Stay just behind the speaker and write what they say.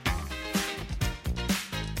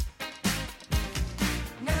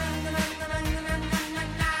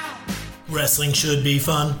Wrestling should be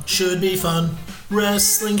fun, should be fun.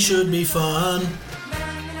 Wrestling should be fun.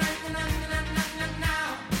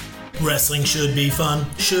 Wrestling should be fun,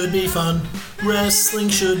 should be fun. Wrestling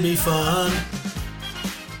should be fun.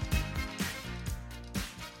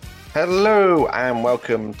 Hello and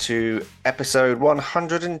welcome to episode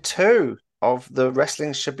 102 of the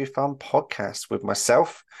Wrestling Should Be Fun podcast with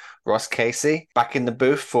myself, Ross Casey, back in the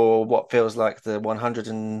booth for what feels like the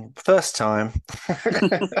 101st time.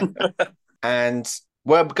 And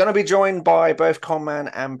we're going to be joined by both Conman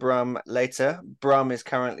and Brum later. Brum is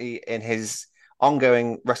currently in his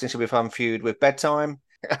ongoing Wrestling Should Be Fun feud with Bedtime,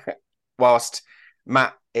 whilst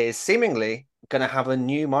Matt is seemingly going to have a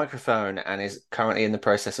new microphone and is currently in the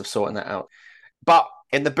process of sorting that out. But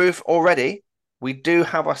in the booth already, we do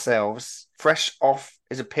have ourselves, fresh off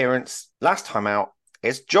his appearance last time out,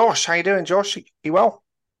 it's Josh. How you doing, Josh? You well?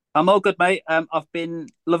 I'm all good, mate. I've been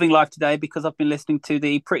loving life today because I've been listening to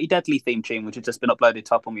the Pretty Deadly theme tune, which has just been uploaded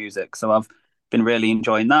to Apple Music. So I've been really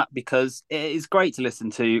enjoying that because it is great to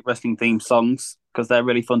listen to wrestling theme songs because they're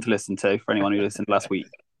really fun to listen to for anyone who listened last week.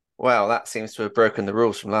 Well, that seems to have broken the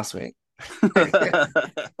rules from last week.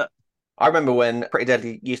 I remember when Pretty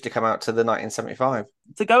Deadly used to come out to the 1975.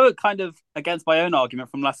 To go kind of against my own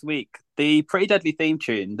argument from last week, the Pretty Deadly theme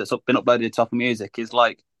tune that's been uploaded to Apple Music is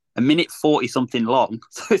like a minute 40 something long.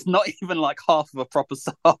 So it's not even like half of a proper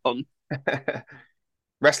song.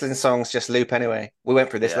 Wrestling songs just loop anyway. We went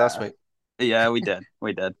through this last week. Yeah, we did.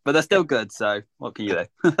 But they're still good, so what can you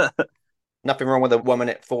do? Nothing wrong with a 1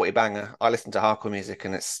 minute 40 banger. I listen to hardcore music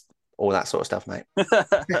and it's all that sort of stuff, mate.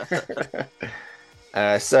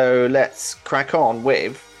 So let's crack on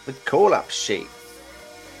with the call-up sheet.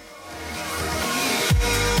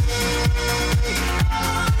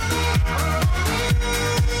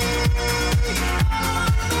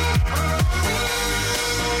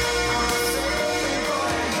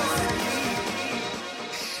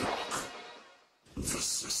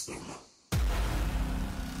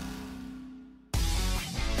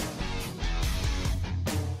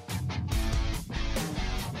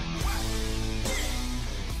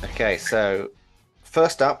 Okay, so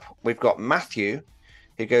first up, we've got Matthew,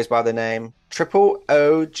 who goes by the name Triple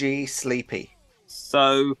OG Sleepy.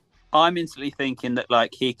 So I'm instantly thinking that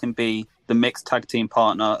like he can be the mixed tag team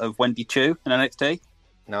partner of Wendy Chu in NXT.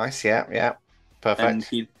 Nice, yeah,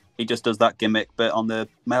 perfect. And he just does that gimmick, but on the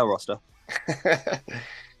male roster.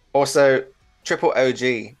 Also, Triple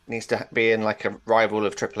OG needs to be in like a rival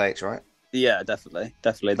of Triple H, right? Yeah, definitely.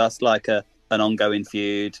 That's like an ongoing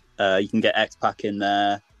feud. You can get X-Pac in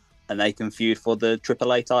there. And they can feud for the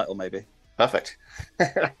AAA title, maybe. Perfect.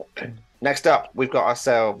 Next up, we've got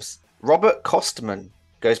ourselves Robert Costman,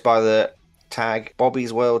 goes by the tag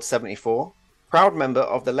Bobby's World 74. Proud member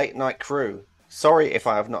of the Late Night Crew. Sorry if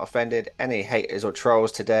I have not offended any haters or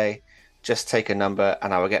trolls today. Just take a number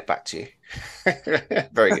and I will get back to you.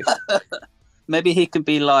 Very good. Maybe he could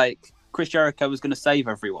be like Chris Jericho was going to save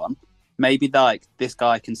everyone. Maybe like this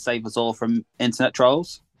guy can save us all from internet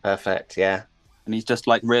trolls. Perfect, yeah. And he's just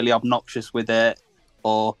like really obnoxious with it.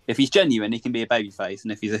 Or if he's genuine, he can be a babyface.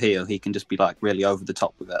 And if he's a heel, he can just be like really over the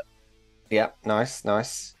top with it. Yeah,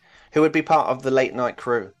 nice. Who would be part of the Late Night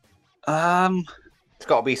Crew? It's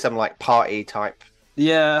got to be some like party type.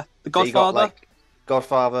 Yeah, the Godfather. So got, like,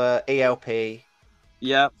 Godfather, ELP.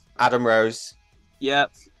 Yep. Adam Rose.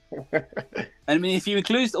 Yep. I mean, if you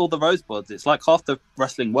include all the Rosebuds, it's like half the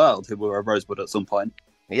wrestling world who were a Rosebud at some point.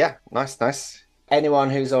 Yeah, nice. Anyone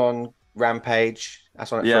who's on Rampage,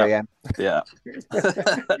 that's on at 3 a.m. Yeah.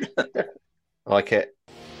 Like it.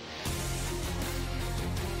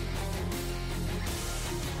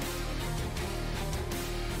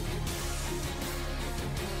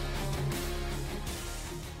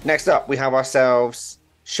 Next up, we have ourselves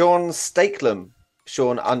Sean Stakelum,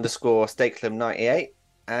 Sean_Stakelum 98,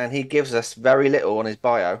 and he gives us very little on his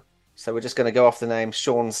bio. So we're just going to go off the name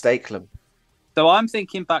Sean Stakelum. So I'm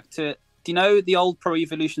thinking back to, do you know the old Pro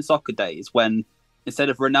Evolution Soccer days when instead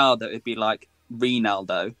of Ronaldo, it'd be like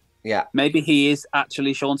Ronaldo? Yeah. Maybe he is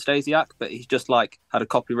actually Sean Stasiak, but he's just like had a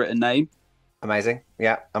copywritten name. Amazing.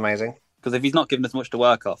 Yeah, amazing. Because if he's not given us much to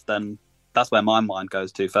work off, then that's where my mind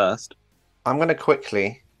goes to first. I'm going to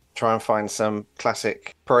quickly try and find some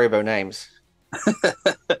classic Pro Evo names.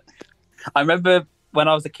 I remember when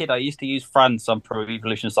I was a kid, I used to use France on Pro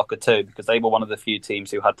Evolution Soccer 2 because they were one of the few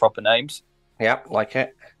teams who had proper names. Yeah, like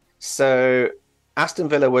it. So Aston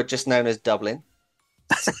Villa were just known as Dublin,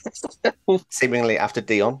 seemingly after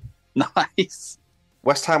Dion. Nice.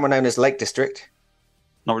 West Ham were known as Lake District.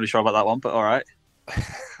 Not really sure about that one, but all right.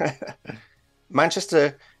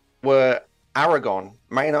 Manchester were Aragon.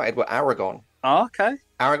 Man United were Aragon. Oh, okay.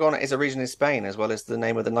 Aragon is a region in Spain, as well as the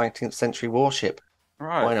name of the 19th century warship.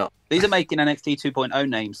 Right. Why not? These are making NXT 2.0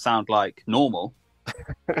 names sound like normal.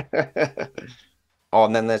 Oh,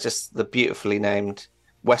 and then there's just the beautifully named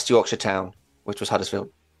West Yorkshire town, which was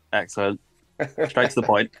Huddersfield. Excellent. Straight to the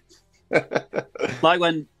point. Like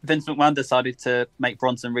when Vince McMahon decided to make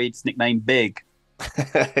Bronson Reed's nickname Big.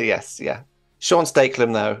 Yes, yeah. Sean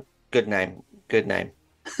Stakelum, though, good name. Good name.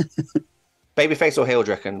 Babyface or heel,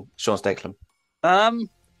 do you reckon, Sean Stakelum?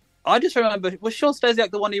 I just remember, was Sean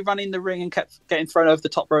Stasiak the one who ran in the ring and kept getting thrown over the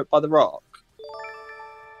top rope by The Rock?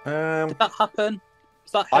 Did that happen?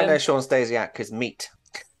 Was that him? I know Sean Stasiak is meat.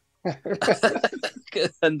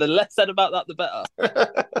 And the less said about that, the better.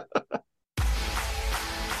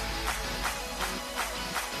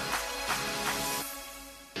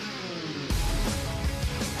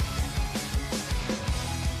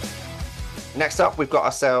 Next up, we've got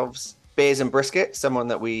ourselves Beers and Brisket, someone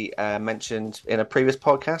that we mentioned in a previous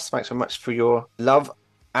podcast. Thanks so much for your love,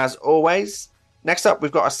 as always. Next up,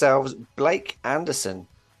 we've got ourselves Blake Anderson.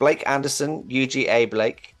 Blake Anderson, UGA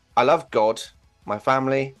Blake. I love God, my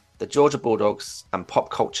family, the Georgia Bulldogs, and pop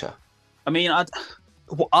culture. I mean, I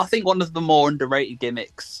think one of the more underrated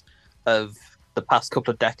gimmicks of the past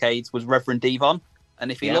couple of decades was Reverend Devon.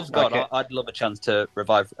 And if he loves God, okay. I'd love a chance to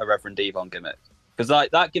revive a Reverend Devon gimmick. Because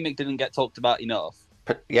that gimmick didn't get talked about enough.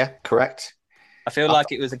 Yeah, correct. I feel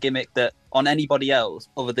like it was a gimmick that on anybody else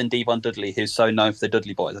other than Devon Dudley, who's so known for the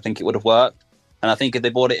Dudley Boys, I think it would have worked. And I think if they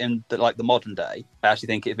brought it in the modern day, I actually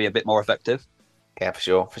think it'd be a bit more effective. Yeah,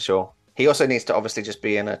 for sure. He also needs to obviously just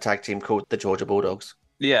be in a tag team called the Georgia Bulldogs.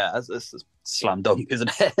 Yeah, it's a slam dunk,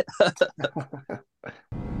 isn't it?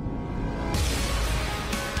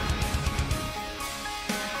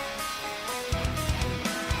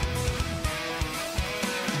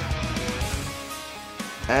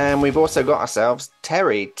 And we've also got ourselves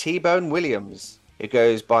Terry T-Bone Williams, who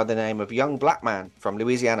goes by the name of Young Black Man from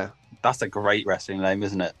Louisiana. That's a great wrestling name,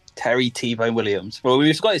 isn't it? Terry T-Bone Williams. Well,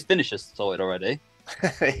 we've got his finishers sorted already.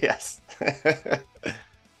 Yes.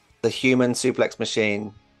 The human suplex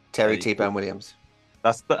machine, Terry Yeah, T-Bone Williams.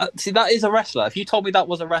 See, that is a wrestler. If you told me that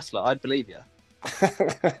was a wrestler, I'd believe you.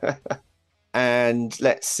 And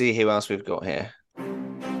let's see who else we've got here.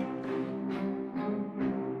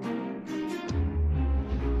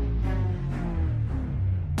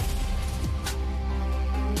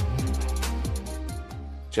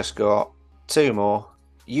 Just got two more.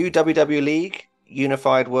 UWW League,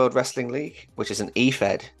 Unified World Wrestling League, which is an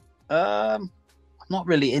EFED. I'm not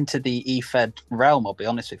really into the EFED realm, I'll be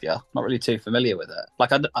honest with you. Not really too familiar with it.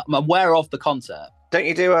 Like, I'm aware of the concept. Don't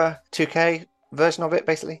you do a 2K version of it,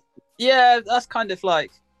 basically? Yeah, that's kind of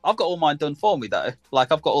like, I've got all mine done for me, though.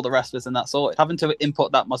 Like, I've got all the wrestlers and that sorted. Having to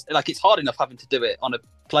input that it's hard enough having to do it on a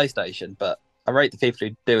PlayStation, but I rate the people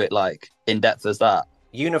who do it, like, in depth as that.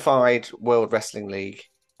 Unified World Wrestling League.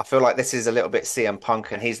 I feel like this is a little bit CM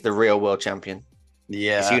Punk, and he's the real world champion.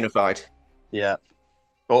 Yeah. It's unified. Yeah.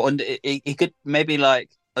 Or he could maybe, like,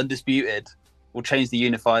 Undisputed. We'll change the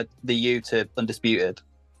U to Undisputed.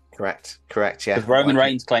 Correct, yeah. Because Roman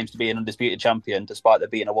Reigns claims to be an undisputed champion, despite there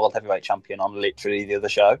being a world heavyweight champion on literally the other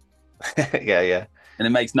show. Yeah. And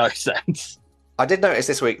it makes no sense. I did notice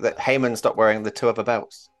this week that Heyman stopped wearing the two other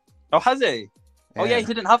belts. Oh, has he? Yeah. Oh, yeah, he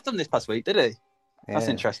didn't have them this past week, did he? Yeah. That's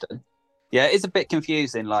interesting. Yeah, it's a bit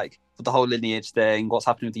confusing, like, with the whole lineage thing, what's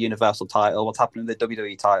happening with the Universal title, what's happening with the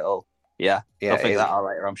WWE title. Yeah, I'll figure that out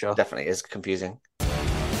later, I'm sure. Definitely is confusing.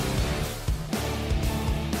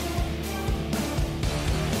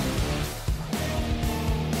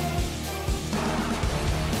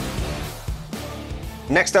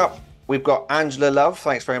 Next up, we've got Angela Love.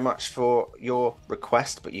 Thanks very much for your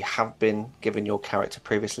request, but you have been given your character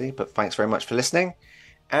previously, but thanks very much for listening.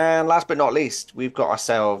 And last but not least, we've got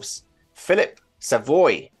ourselves Philip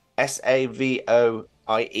Savoy, Savoie.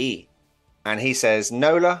 And he says,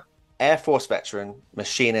 NOLA, Air Force veteran,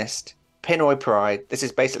 machinist, Pinoy Pride. This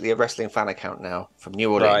is basically a wrestling fan account now from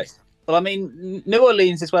New Orleans. Right. Well, I mean, New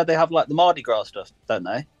Orleans is where they have, like, the Mardi Gras stuff, don't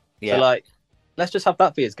they? Yeah. So, like, let's just have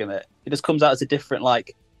that be his gimmick. It just comes out as a different,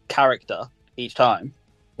 like, character each time.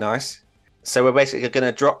 Nice. So we're basically going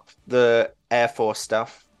to drop the Air Force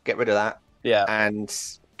stuff, get rid of that, Yeah. and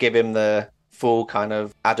give him the full kind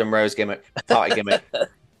of Adam Rose gimmick, party gimmick.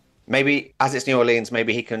 Maybe, as it's New Orleans,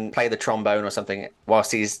 maybe he can play the trombone or something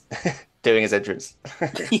whilst he's doing his entrance.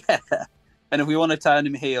 Yeah. And if we want to turn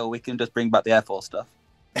him heel, we can just bring back the Air Force stuff.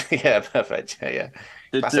 Yeah, perfect. Yeah.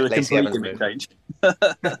 Do Classic a Lacey complete Evans gimmick move. change.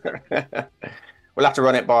 We'll have to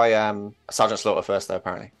run it by Sergeant Slaughter first, though,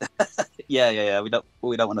 apparently. Yeah. We don't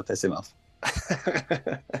want to piss him off.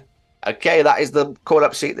 Okay, that is the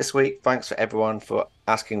call-up sheet this week. Thanks for everyone for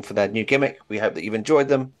asking for their new gimmick. We hope that you've enjoyed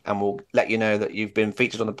them, and we'll let you know that you've been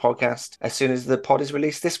featured on the podcast as soon as the pod is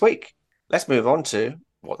released this week. Let's move on to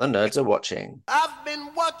what the nerds are watching. I've been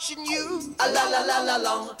watching you. A la la la la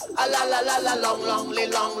long. A la la la la long, long,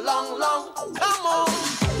 long, long, long. Come on.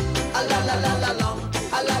 A la la la la long.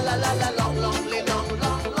 A la la la la long, long, long,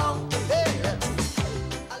 long, long. Hey.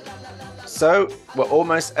 So we're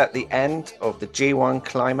almost at the end of the G1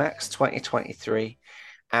 Climax 2023,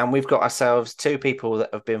 and we've got ourselves two people that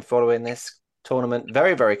have been following this tournament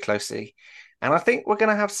very, very closely. And I think we're going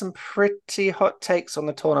to have some pretty hot takes on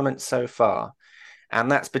the tournament so far. And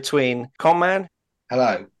that's between Conman.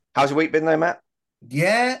 Hello. How's your week been though, Matt?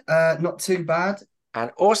 Yeah, not too bad. And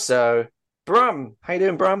also Brum. How you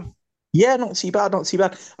doing, Brum? Yeah, not too bad, not too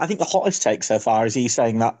bad. I think the hottest take so far is he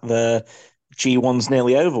saying that the G1's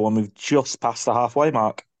nearly over when we've just passed the halfway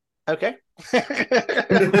mark. Okay.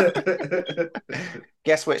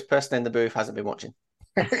 Guess which person in the booth hasn't been watching?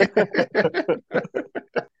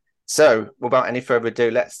 So, without any further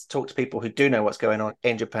ado, let's talk to people who do know what's going on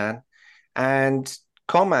in Japan. And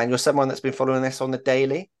Conman, you're someone that's been following this on the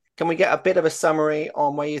daily. Can we get a bit of a summary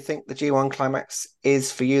on where you think the G1 Climax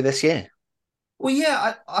is for you this year? Well,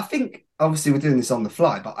 yeah, I think obviously we're doing this on the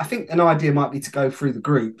fly, but I think an idea might be to go through the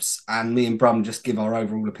groups and me and Brum just give our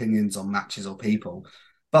overall opinions on matches or people.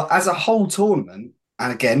 But as a whole tournament,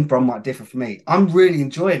 and again, Brum might differ from me, I'm really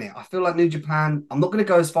enjoying it. I feel like New Japan, I'm not going to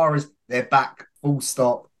go as far as they're back, full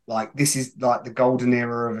stop. Like this is like the golden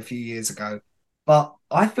era of a few years ago. But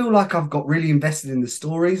I feel like I've got really invested in the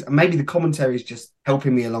stories, and maybe the commentary is just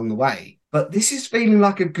helping me along the way. But this is feeling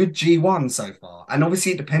like a good G1 so far. And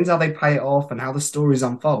obviously it depends how they pay it off and how the stories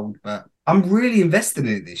unfold. But I'm really invested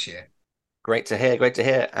in it this year. Great to hear, great to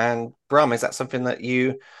hear. And Brum, is that something that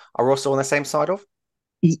you are also on the same side of?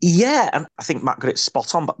 Yeah, and I think Matt got it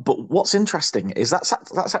spot on. But what's interesting is that's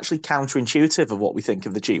actually counterintuitive of what we think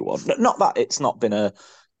of the G1. Not that it's not been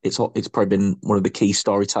it's probably been one of the key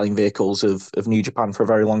storytelling vehicles of New Japan for a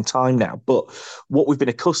very long time now. But what we've been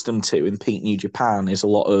accustomed to in peak New Japan is a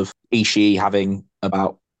lot of Ishii having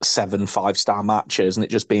about 7 5-star matches and it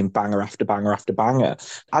just being banger after banger after banger.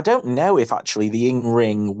 I don't know if actually the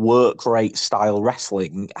in-ring work rate style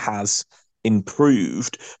wrestling has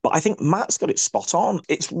improved, but I think Matt's got it spot on.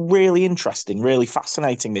 It's really interesting, really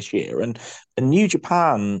fascinating this year, and New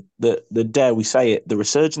Japan, the dare we say it, the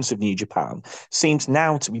resurgence of New Japan seems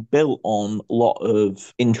now to be built on a lot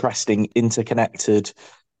of interesting interconnected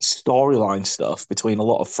storyline stuff between a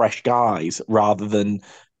lot of fresh guys rather than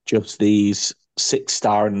just these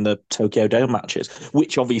 6-star and the Tokyo Dome matches,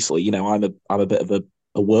 which obviously, you know, I'm a bit of a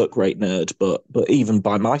work rate nerd, but even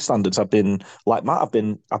by my standards, I've been like Matt.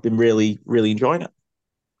 I've been really enjoying it.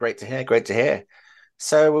 Great to hear. Great to hear.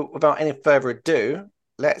 So, without any further ado,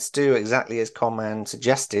 let's do exactly as Conman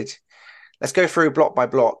suggested. Let's go through block by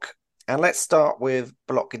block, and let's start with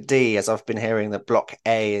Block D, as I've been hearing that Block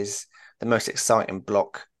A is the most exciting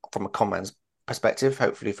block from a Conman's perspective.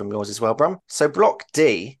 Hopefully, from yours as well, Brum. So, Block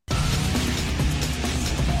D.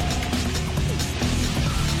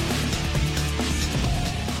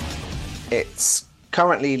 It's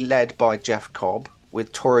currently led by Jeff Cobb,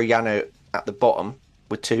 with Toru Yano at the bottom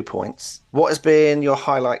with 2 points. What has been your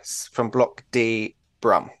highlights from Block D,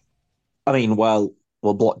 Brum? I mean, well,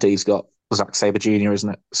 Block D's got Zack Sabre Jr., isn't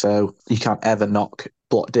it? So you can't ever knock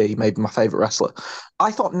Block D, maybe my favourite wrestler.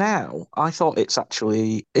 I thought it's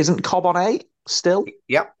actually, isn't Cobb on 8 still?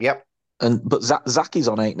 Yep. But Zacky's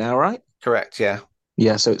on 8 now, right? Correct, yeah.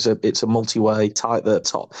 Yeah, so it's a multi-way tie at the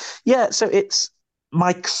top. Yeah, so it's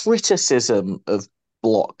my criticism of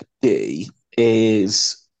Block D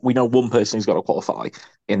is we know one person who's got to qualify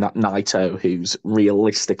in that Naito, who's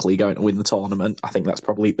realistically going to win the tournament. I think that's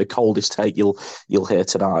probably the coldest take you'll hear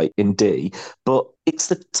tonight in D. But it's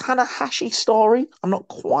the Tanahashi story. I'm not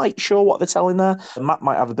quite sure what they're telling there. Matt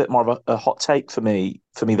might have a bit more of a hot take for me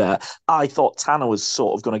there. I thought Tana was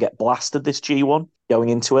sort of going to get blasted this G1 going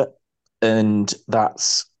into it, and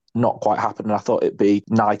that's not quite happened. And I thought it'd be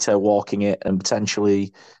Naito walking it and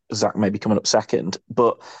potentially Zack maybe coming up second.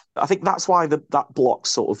 But I think that's why that block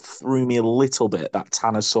sort of threw me a little bit, that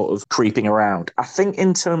Tanner's sort of creeping around. I think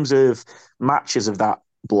in terms of matches of that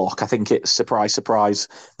block, I think it's surprise,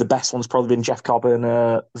 the best one's probably been Jeff Cobb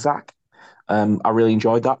and Zack. I really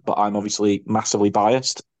enjoyed that, but I'm obviously massively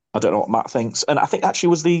biased. I don't know what Matt thinks. And I think actually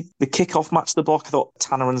was the kickoff match of the block. I thought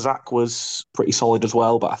Tanner and Zack was pretty solid as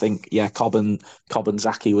well. But I think, yeah, Cobb and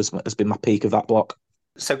Zachy has been my peak of that block.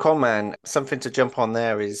 So, Conman, something to jump on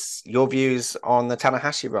there is your views on the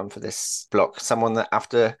Tanahashi run for this block. Someone that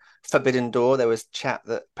after Forbidden Door, there was chat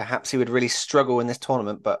that perhaps he would really struggle in this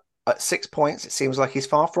tournament, but at 6 points, it seems like he's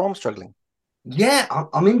far from struggling. Yeah,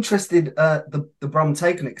 I'm interested the Brum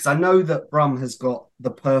taking it because I know that Brum has got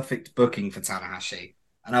the perfect booking for Tanahashi,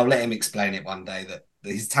 and I'll let him explain it one day that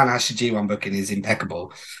his Tanahashi G1 booking is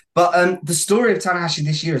impeccable. But the story of Tanahashi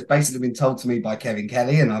this year has basically been told to me by Kevin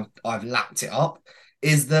Kelly, and I've lapped it up.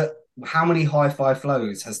 Is that how many high five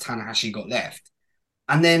flows has Tanahashi got left?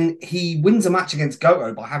 And then he wins a match against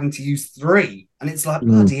Goto by having to use 3. And it's like,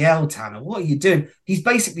 bloody hell, Tanner, what are you doing? He's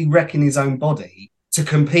basically wrecking his own body to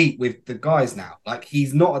compete with the guys now. Like,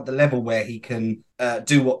 he's not at the level where he can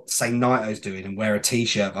do what, say, Naito's doing and wear a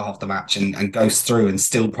T-shirt for half the match and goes through and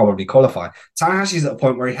still probably qualify. Tanahashi's at a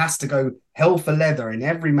point where he has to go hell for leather in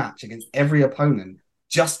every match against every opponent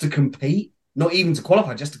just to compete, not even to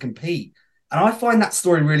qualify, just to compete. And I find that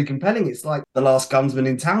story really compelling. It's like the last gunsman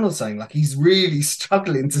in town or saying, like, he's really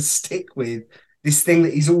struggling to stick with this thing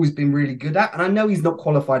that he's always been really good at. And I know he's not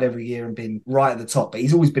qualified every year and been right at the top, but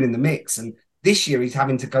he's always been in the mix. And this year he's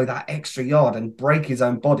having to go that extra yard and break his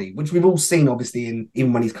own body, which we've all seen, obviously,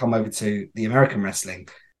 in when he's come over to the American wrestling.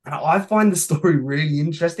 And I find the story really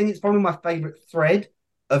interesting. It's probably my favorite thread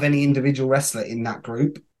of any individual wrestler in that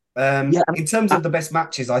group. In terms of the best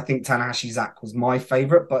matches, I think Tanahashi Zack was my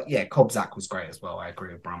favourite, but yeah, Cobb Zack was great as well. I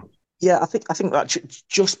agree with Brum. Yeah, I think that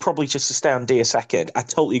just to stay on D a second, I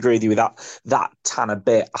totally agree with you with that Tanner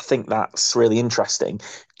bit. I think that's really interesting.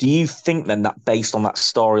 Do you think then that based on that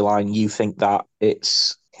storyline, you think that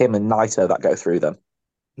it's him and Naito that go through then?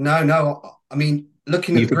 No. I mean,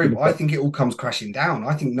 looking at the group, I think it all comes crashing down.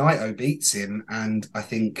 I think Naito beats him, and I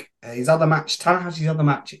think Tanahashi's other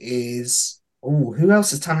match is. Oh, who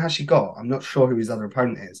else has Tanahashi got? I'm not sure who his other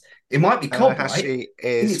opponent is. It might be Cobb, right? Tanahashi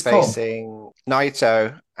is facing Cobb.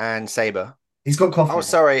 Naito and Sabre. He's got Coughlin. Oh,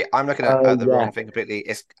 sorry. I'm looking at the wrong thing completely.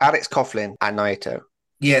 It's Alex Coughlin and Naito.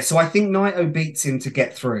 Yeah, so I think Naito beats him to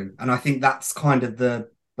get through. And I think that's kind of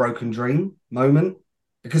the broken dream moment.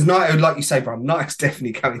 Because Naito, like you say, bro, Naito's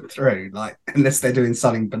definitely going through. Like, unless they're doing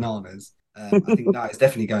selling bananas. I think Naito's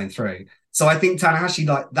definitely going through. So I think Tanahashi,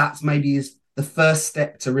 like, that's maybe the first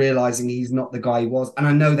step to realizing he's not the guy he was. And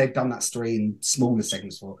I know they've done that story in smaller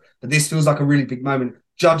segments for, but this feels like a really big moment,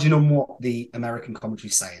 judging on what the American commentary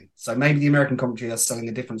is saying. So maybe the American commentary are selling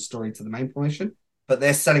a different story to the main promotion, but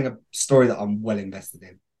they're selling a story that I'm well invested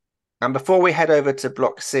in. And before we head over to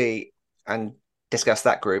Block C and discuss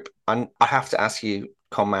that group, I have to ask you,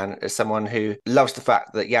 Conman, as someone who loves the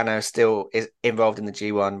fact that Yano still is involved in the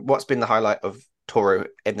G1, what's been the highlight of Toru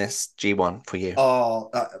in this G1 for you?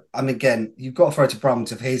 I mean, again, you've got to throw to Brum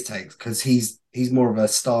to his takes because he's more of a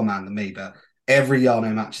star man than me, but every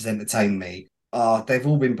Yano match has entertained me. They've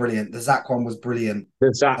all been brilliant. The Zack one was brilliant.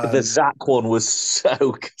 The Zack one was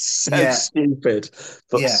so stupid,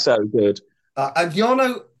 but so good. And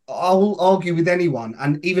Yano, I'll argue with anyone,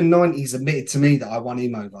 and even 90s admitted to me that I won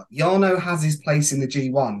him over. Yano has his place in the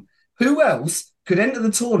G1. Who else could enter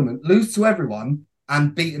the tournament, lose to everyone,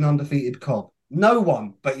 and beat an undefeated Cobb? No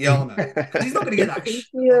one but Yano. He's not going to get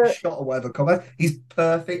that shot or whatever. Cobb. He's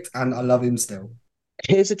perfect, and I love him still.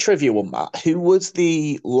 Here's a trivia one, Matt. Who was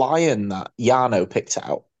the lion that Yano picked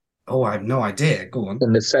out? Oh, I have no idea. Go on.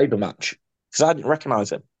 In the Sabre match. Because I didn't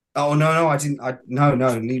recognise him. Oh, no, I didn't. No,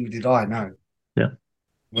 neither did I, no. Yeah.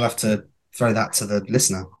 We'll have to throw that to the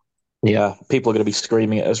listener. Yeah, people are going to be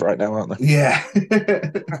screaming at us right now, aren't they? Yeah.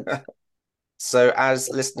 So as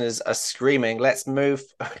listeners are screaming, let's move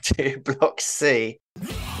to Block C.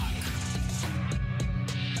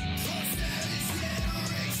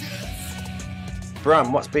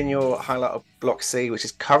 Brum, what's been your highlight of Block C, which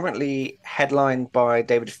is currently headlined by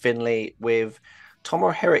David Finlay with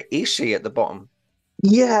Tomohiro Ishii at the bottom?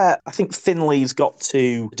 Yeah, I think Finlay's got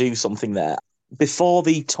to do something there. Before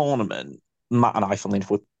the tournament, Matt and I, funnily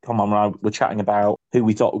enough, were chatting about who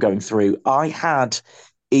we thought were going through. I had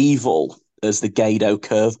Evil as the Gado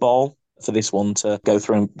curveball for this one to go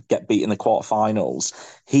through and get beat in the quarterfinals.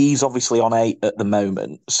 He's obviously on 8 at the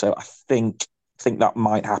moment, so I think that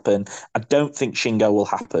might happen. I don't think Shingo will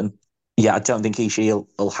happen. Yeah, I don't think Ishii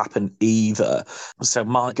will happen either. So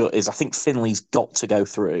my gut is I think Finlay's got to go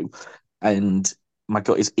through, and my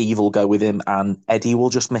gut is Evil go with him, and Eddie will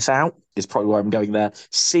just miss out, is probably where I'm going there.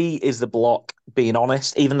 C is the block, being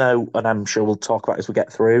honest, even though, and I'm sure we'll talk about it as we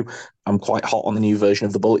get through, I'm quite hot on the new version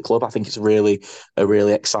of the Bullet Club. I think it's a really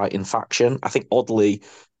exciting faction. I think, oddly,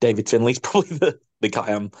 David Finlay's probably the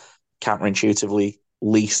guy I'm counterintuitively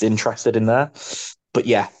least interested in there. But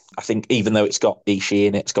yeah, I think even though it's got Ishii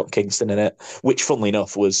in it, it's got Kingston in it, which, funnily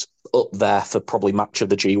enough, was up there for probably match of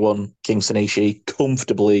the G1. Kingston Ishii,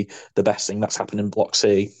 comfortably the best thing that's happened in Block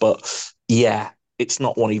C. But yeah, it's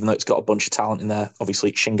not one, even though it's got a bunch of talent in there.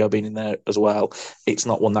 Obviously, Shingo being in there as well. It's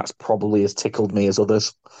not one that's probably as tickled me as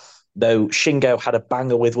others. though Shingo had a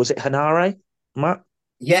banger with, was it Hanare, Matt?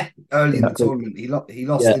 Yeah, early in the Exactly. tournament, he lost,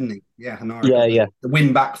 Yeah, didn't he? Yeah, Hanara yeah, got yeah. the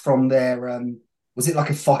win back from their was it like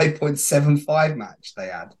a 5.75 match they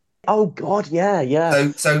had? Oh God, yeah,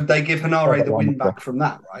 yeah. So they give Hanare the win back from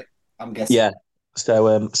that, right? I'm guessing. Yeah.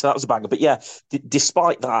 So that was a banger. But yeah,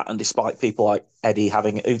 despite that, and despite people like Eddie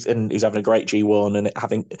who's having a great G1, and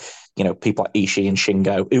having, people like Ishii and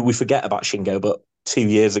Shingo, who we forget about Shingo, but 2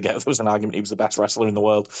 years ago there was an argument he was the best wrestler in the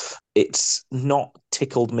world. It's not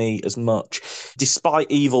tickled me as much, despite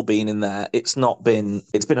Evil being in there. It's been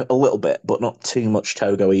a little bit, but not too much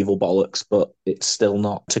Togo Evil bollocks. But it's still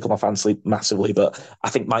not tickled my fancy massively. But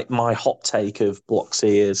I think my hot take of Block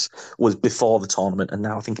C was before the tournament, and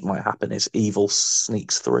now I think it might happen is Evil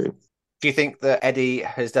sneaks through. Do you think that Eddie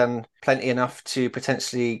has done plenty enough to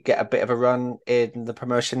potentially get a bit of a run in the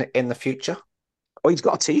promotion in the future? Oh, he's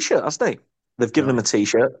got a T-shirt, hasn't he? They've given him a Nice.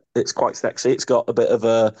 T-shirt. It's quite sexy. It's got a bit of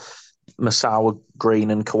a Masawa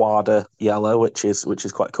green and Kawada yellow, which is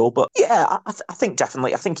quite cool. But yeah, I think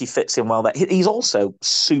definitely. I think he fits in well there. He's also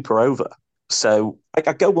super over. So I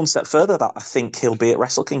go one step further that I think he'll be at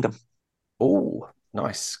Wrestle Kingdom. Oh,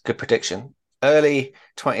 nice. Good prediction. Early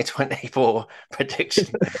 2024 prediction.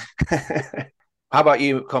 How about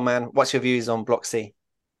you, Conman? What's your views on Block C?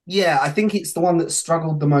 Yeah, I think it's the one that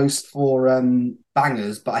struggled the most for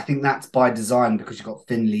bangers, but I think that's by design because you've got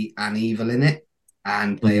Finley and Evil in it,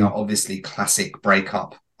 and they are obviously classic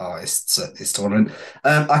breakup artists at this tournament.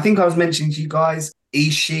 I think I was mentioning to you guys,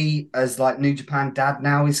 Ishii as like New Japan dad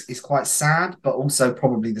now is quite sad, but also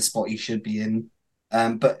probably the spot he should be in.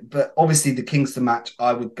 But obviously the Kingston match,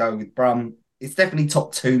 I would go with Brum. It's definitely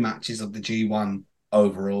top two matches of the G1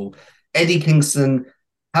 overall. Eddie Kingston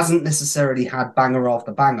hasn't necessarily had banger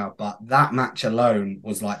after banger, but that match alone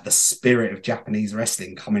was like the spirit of Japanese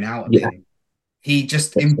wrestling coming out of him. He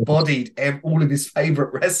just embodied all of his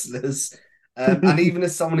favorite wrestlers. And even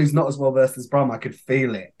as someone who's not as well versed as Brum, I could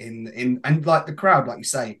feel it in and like the crowd, like you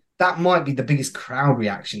say, that might be the biggest crowd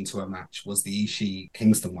reaction to a match was the Ishii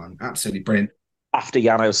Kingston one. Absolutely brilliant. After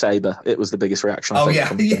Yano Saber, it was the biggest reaction. I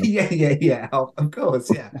think, Yeah. Of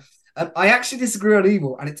course, yeah. I actually disagree on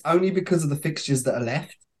Evil, and it's only because of the fixtures that are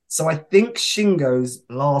left. So I think Shingo's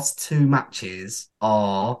last two matches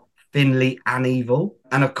are Finley and Evil,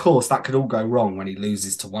 and of course that could all go wrong when he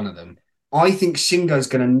loses to one of them. I think Shingo's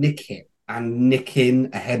going to nick it and nick in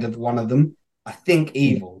ahead of one of them. I think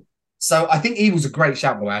Evil. So I think Evil's a great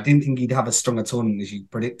shout, by the way. I didn't think he'd have as strong a tournament as you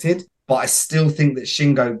predicted. But I still think that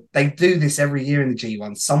Shingo, they do this every year in the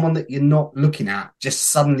G1. Someone that you're not looking at just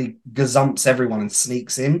suddenly gazumps everyone and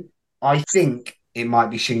sneaks in. I think it might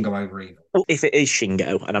be Shingo over Evil. Well, if it is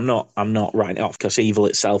Shingo, and I'm not writing it off because Evil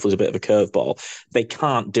itself was a bit of a curveball, they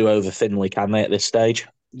can't do over Finley, can they, at this stage?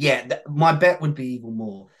 Yeah, my bet would be Evil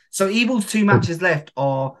more. So Evil's two matches left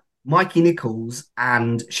are Mikey Nichols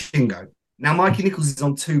and Shingo. Now, Mikey Nichols is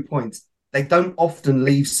on 2 points. They don't often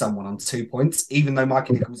leave someone on 2 points, even though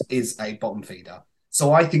Mikey Nichols is a bottom feeder.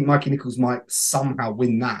 So I think Mikey Nichols might somehow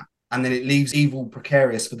win that. And then it leaves Evil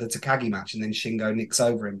precarious for the Takagi match, and then Shingo nicks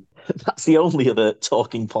over him. That's the only other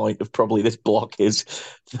talking point of probably this block is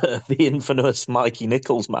the infamous Mikey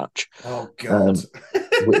Nichols match. Oh, God.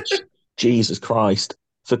 Which, Jesus Christ.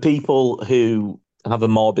 For people who have a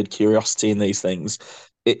morbid curiosity in these things,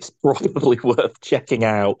 it's probably worth checking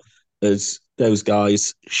out, as those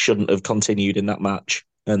guys shouldn't have continued in that match.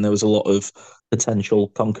 And there was a lot of potential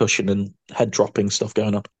concussion and head dropping stuff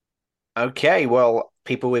going on. Okay, well,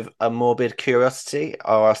 people with a morbid curiosity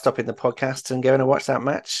are stopping the podcast and going to watch that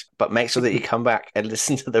match, but make sure that you come back and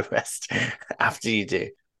listen to the rest after you do.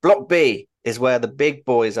 Block B is where the big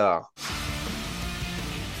boys are.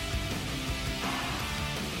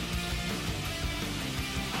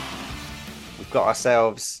 We've got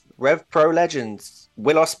ourselves Rev Pro legends,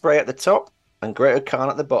 Will Ospreay at the top and Great Khan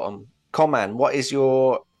at the bottom. Conman, what is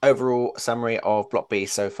your overall summary of Block B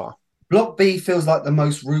so far? Block B feels like the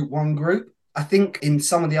most Route 1 group. I think in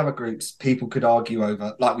some of the other groups, people could argue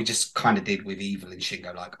over, like we just kind of did with Evil and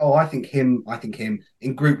Shingo, like, oh, I think him.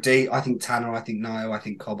 In Group D, I think Tanner, I think Nio, I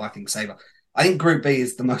think Cobb, I think Saber. I think Group B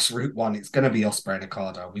is the most Route 1. It's going to be Ospreay and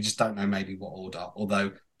Okada. We just don't know maybe what order,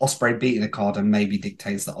 although Ospreay beating Okada maybe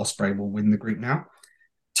dictates that Ospreay will win the group now.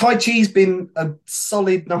 Tai Chi's been a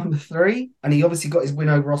solid number 3, and he obviously got his win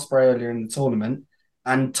over Ospreay earlier in the tournament.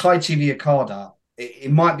 And Tai Chi v Okada,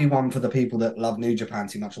 it might be one for the people that love New Japan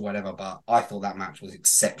too much or whatever, but I thought that match was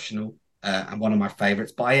exceptional and one of my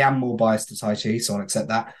favourites. But I am more biased to Tai Chi, so I'll accept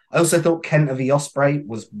that. I also thought Kenta v Ospreay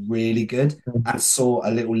was really good and saw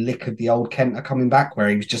a little lick of the old Kenta coming back where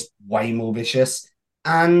he was just way more vicious.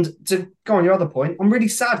 And to go on your other point, I'm really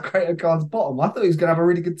sad Great Okan's bottom. I thought he was going to have a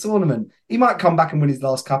really good tournament. He might come back and win his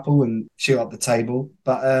last couple and shoot up the table,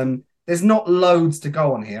 but there's not loads to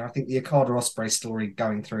go on here. I think the Okada Ospreay story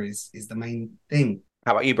going through is the main thing.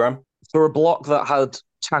 How about you, Brum? For a block that had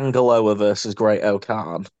Tangaloa versus Great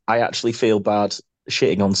Okan, I actually feel bad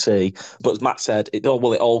shitting on C. But as Matt said, it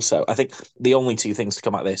also, I think the only two things to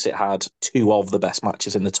come out of this, it had two of the best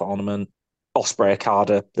matches in the tournament. Ospreay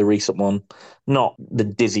Okada, the recent one, not the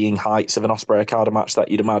dizzying heights of an Ospreay Okada match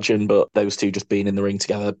that you'd imagine, but those two just being in the ring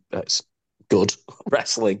together, it's good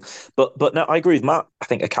wrestling. But no, I agree with Matt. I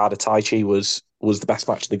think Okada Taichi was the best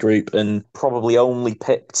match of the group and probably only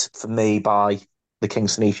picked for me by the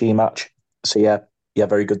Kingston Ishii match. So yeah,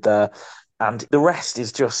 very good there. And the rest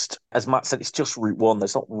is just, as Matt said, it's just Route 1.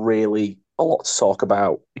 There's not really a lot to talk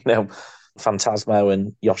about. Phantasmo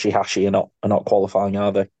and Yoshihashi are not qualifying,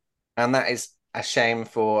 are they? And that is a shame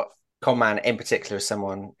for Conman in particular, as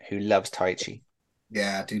someone who loves Taichi.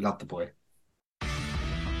 Yeah, I do love the boy.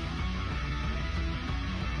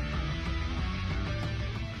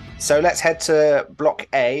 So let's head to Block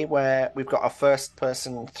A, where we've got our first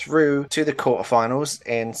person through to the quarterfinals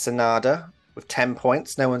in Sanada with 10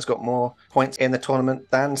 points. No one's got more points in the tournament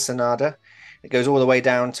than Sanada. It goes all the way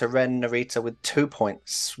down to Ren Narita with 2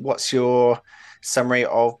 points. What's your summary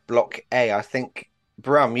of Block A? I think,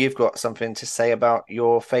 Brum, you've got something to say about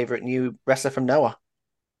your favourite new wrestler from Noah.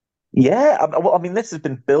 Yeah, well, I mean, this has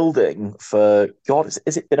been building for God.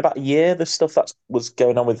 Is it been about a year? The stuff that was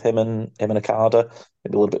going on with him and Okada,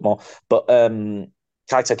 maybe a little bit more. But Kaito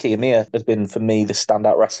Kiyomiya has been for me the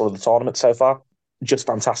standout wrestler of the tournament so far. Just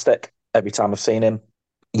fantastic every time I've seen him.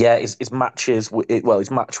 Yeah, his matches, his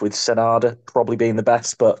match with Sanada probably being the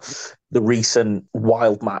best, but the recent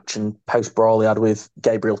wild match and post brawl he had with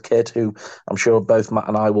Gabriel Kidd, who I'm sure both Matt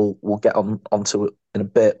and I will get onto in a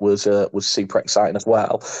bit, was super exciting as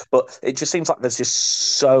well. But it just seems like there's just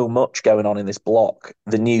so much going on in this block.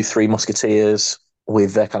 The new Three Musketeers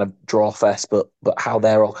with their kind of draw fest, but how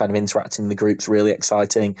they're all kind of interacting in the group's really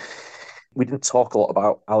exciting. We didn't talk a lot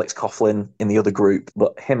about Alex Coughlin in the other group,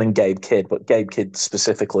 but him and Gabe Kidd, but Gabe Kidd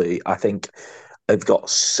specifically, I think have got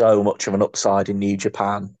so much of an upside in New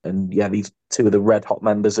Japan. And yeah, these two of the red hot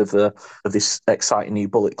members of this exciting new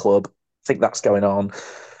Bullet Club. I think that's going on.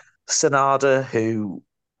 Sanada, who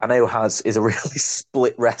I know is a really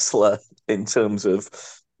split wrestler in terms of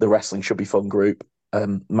the Wrestling Should Be Fun group.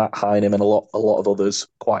 Matt Heinem and a lot of others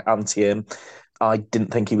quite anti him. I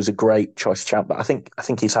didn't think he was a great choice champ, but I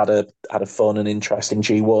think he's had a fun and interesting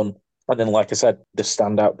G1. And then, like I said, the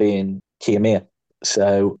standout being Kiyomiya.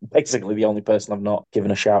 So basically, the only person I've not given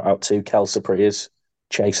a shout out to, Kel Sapri, is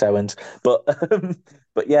Chase Owens. But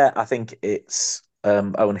yeah, I think it's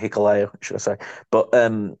Owen Hikuleo, should I say? But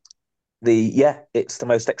it's the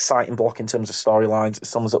most exciting block in terms of storylines. It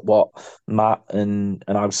sums up what Matt and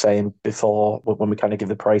I was saying before when we kind of give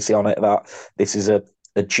the précis on it, that this is a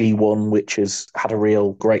G1 which has had a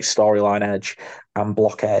real great storyline edge, and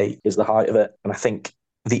Block A is the height of it. And I think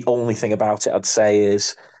the only thing about it I'd say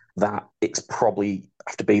is that it's probably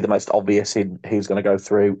have to be the most obvious in who's going to go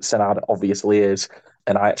through. Sanada obviously is,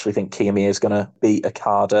 and I actually think Kiyomiya is going to beat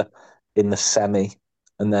Okada in the semi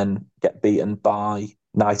and then get beaten by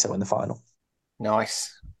Naito in the final.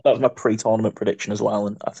 Nice. That was my pre-tournament prediction as well,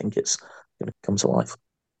 and I think it's going to come to life.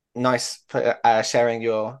 Nice sharing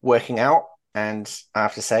your working out. And I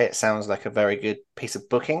have to say, it sounds like a very good piece of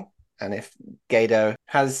booking. And if Gado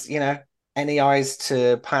has, any eyes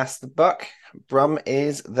to pass the buck, Brum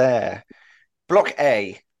is there. Block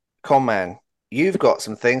A, Conman, you've got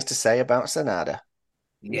some things to say about Sanada.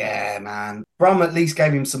 Yeah, man. Brum at least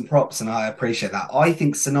gave him some props, and I appreciate that. I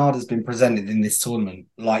think Sanada's been presented in this tournament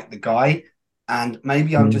like the guy, and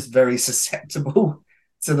maybe I'm just very susceptible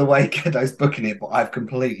to the way Gado's booking it, but I've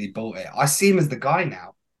completely bought it. I see him as the guy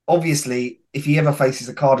now. Obviously, if he ever faces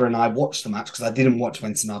Okada and I watch the match, because I didn't watch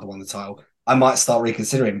when Sanada won the title, I might start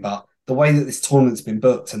reconsidering. But the way that this tournament's been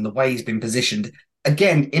booked and the way he's been positioned,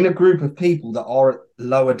 again, in a group of people that are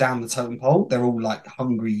lower down the totem pole, they're all like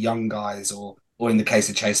hungry young guys, or in the case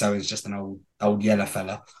of Chase Owens, just an old yellow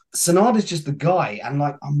fella. Sanada's just the guy, and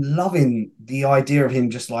like I'm loving the idea of him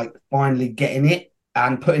just like finally getting it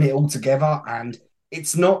and putting it all together. And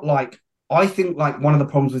it's not like, I think like one of the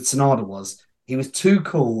problems with Sanada was he was too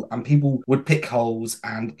cool and people would pick holes,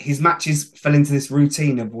 and his matches fell into this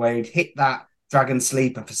routine of where he'd hit that Dragon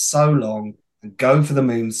Sleeper for so long and go for the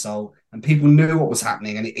moonsault, and people knew what was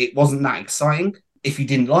happening, and it wasn't that exciting if you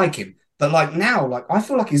didn't like him. But like now, like I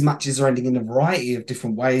feel like his matches are ending in a variety of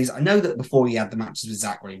different ways. I know that before he had the matches with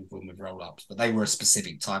Zach Greenfield with roll-ups, but they were a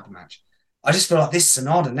specific type of match. I just feel like this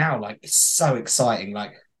Sanada now, like it's so exciting.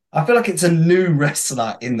 Like I feel like it's a new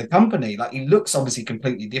wrestler in the company. Like he looks obviously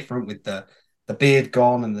completely different with the beard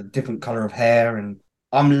gone and the different color of hair, and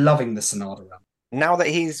I'm loving the Sonata run. Now that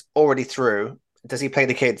he's already through, does he play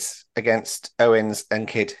the kids against Owens and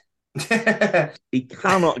Kidd? He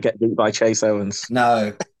cannot get beat by Chase Owens.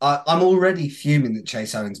 No, I'm already fuming that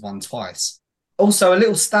Chase Owens won twice. Also, a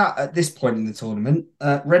little stat at this point in the tournament: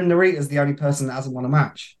 Ren Narita's the only person that hasn't won a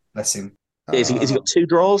match. Bless him. Has he got 2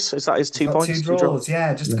 draws? Is that his 2 He's got points? 2 draws.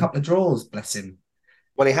 Yeah, just a couple of draws. Bless him.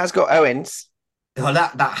 Well, he has got Owens. Oh,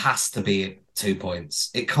 that has to be 2 points.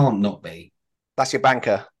 It can't not be. That's your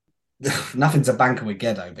banker. Nothing's a banker with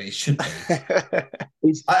Ghetto, but it should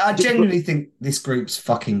be. I genuinely think this group's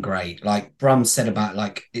fucking great. Like Brum said about,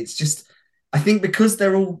 like, it's just, I think because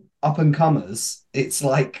they're all up and comers, it's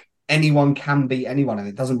like anyone can beat anyone and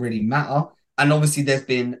it doesn't really matter. And obviously there's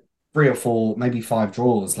been 3 or 4, maybe 5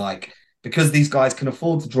 draws, like, because these guys can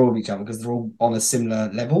afford to draw with each other because they're all on a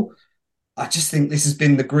similar level. I just think this has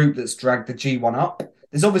been the group that's dragged the G1 up.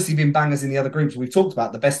 There's obviously been bangers in the other groups. We've talked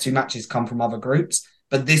about the best 2 matches come from other groups,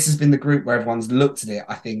 but this has been the group where everyone's looked at it,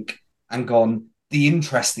 I think, and gone, the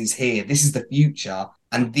interest is here. This is the future.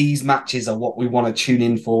 And these matches are what we want to tune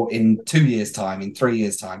in for in 2 years' time, in 3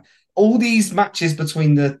 years' time. All these matches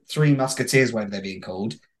between the 3 Musketeers, whatever they're being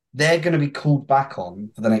called, they're going to be called back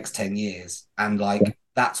on for the next 10 years. And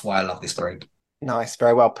that's why I love this group. Nice,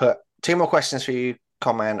 very well put. 2 more questions for you,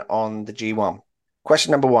 comment on the G1.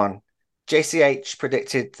 Question number 1. JCH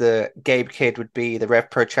predicted that Gabe Kidd would be the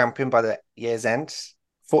Rev Pro champion by the year's end.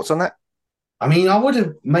 Thoughts on that? I mean, I would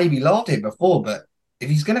have maybe laughed it before, but if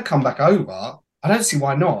he's going to come back over, I don't see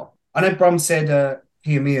why not. I know Brum said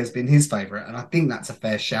Kiyomiya has been his favourite, and I think that's a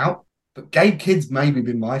fair shout. But Gabe Kidd's maybe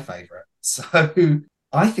been my favourite. So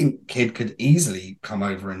I think Kidd could easily come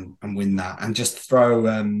over and win that and just throw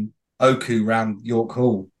Oku round York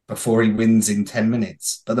Hall before he wins in 10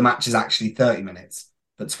 minutes. But the match is actually 30 minutes,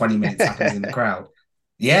 but 20 minutes happens in the crowd.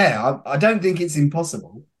 Yeah, I don't think it's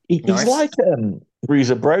impossible. He's like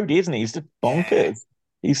Bruiser Brody, isn't he? He's just bonkers.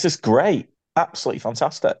 He's just great. Absolutely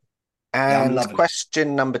fantastic. And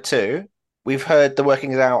question number 2. We've heard the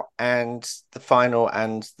workings out and the final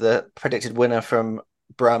and the predicted winner from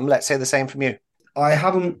Brum. Let's say the same from you.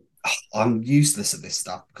 I'm useless at this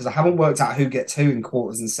stuff because I haven't worked out who gets who in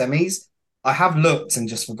quarters and semis. I have looked and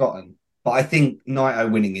just forgotten. But I think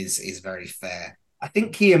Naito winning is very fair. I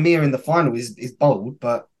think Kiyomiya in the final is bold,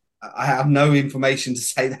 but I have no information to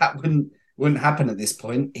say that wouldn't happen at this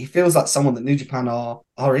point. He feels like someone that New Japan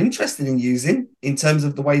are interested in using in terms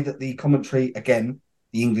of the way that the commentary, again,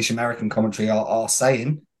 the English American commentary are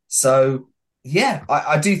saying. So yeah,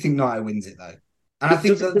 I do think Naito wins it though. And I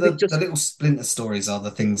think the little splinter stories are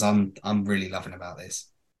the things I'm really loving about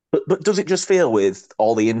this. But does it just feel with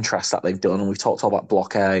all the interest that they've done, and we've talked all about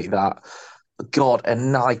Block A, that God, a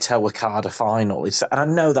Naito Okada final is, and I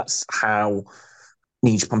know that's how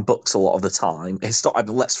New Japan books a lot of the time. It's not,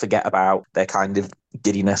 let's forget about their kind of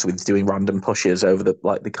giddiness with doing random pushes over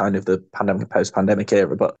the kind of the pandemic and post-pandemic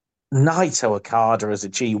era. But Naito Okada as a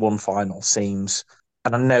G1 final seems,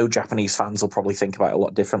 and I know Japanese fans will probably think about it a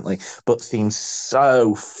lot differently, but seems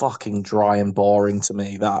so fucking dry and boring to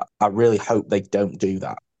me that I really hope they don't do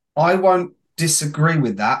that. I won't disagree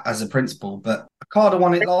with that as a principle, but Okada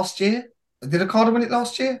won it last year. Did Okada win it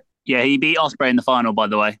last year? Yeah, he beat Ospreay in the final, by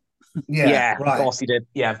the way. Yeah, right. Of course he did.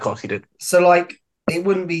 Yeah, of course he did. So, it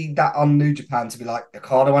wouldn't be that on New Japan to be like,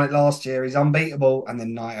 Okada won it last year, he's unbeatable, and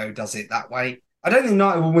then Naito does it that way. I don't think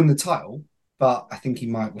Naito will win the title, but I think he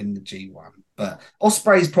might win the G1. But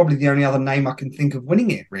Ospreay is probably the only other name I can think of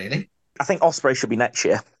winning it, really. I think Ospreay should be next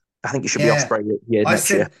year. I think it should be Ospreay next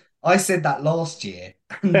year. I said that last year,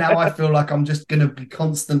 and now I feel like I'm just going to be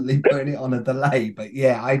constantly putting it on a delay. But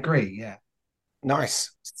yeah, I agree, yeah.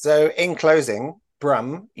 Nice. So in closing,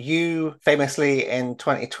 Brum, you famously in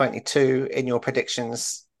 2022 in your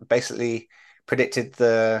predictions basically predicted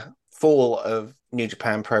the fall of New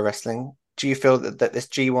Japan Pro Wrestling. Do you feel that this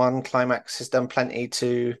G1 climax has done plenty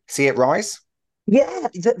to see it rise? Yeah,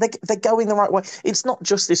 they're going the right way. It's not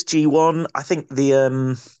just this G1. I think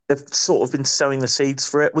they've sort of been sowing the seeds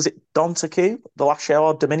for it. Was it Dontaku, the last show,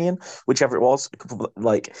 or Dominion? Whichever it was.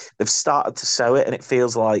 They've started to sow it, and it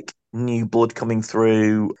feels like new blood coming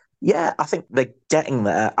through. Yeah, I think they're getting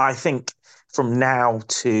there. I think from now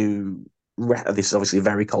to... This is obviously a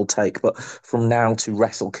very cold take, but from now to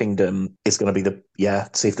Wrestle Kingdom is going to be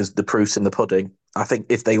see if there's the proofs in the pudding. I think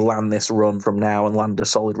if they land this run from now and land a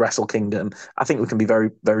solid Wrestle Kingdom, I think we can be very,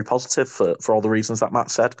 very positive for all the reasons that Matt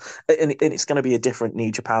said. And it's going to be a different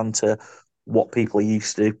New Japan to what people are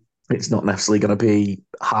used to. It's not necessarily going to be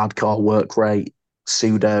hardcore work rate,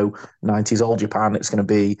 pseudo 90s old Japan. It's going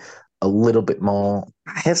to be a little bit more,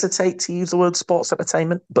 I hesitate to use the word sports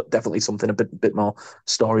entertainment, but definitely something a bit more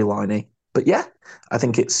storyline-y. But yeah, I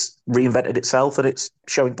think it's reinvented itself and it's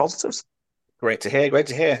showing positives. Great to hear. Great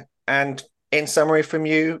to hear. And in summary from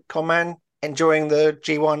you, Conman, enjoying the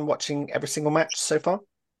G1, watching every single match so far?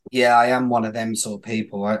 Yeah, I am one of them sort of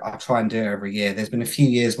people. I try and do it every year. There's been a few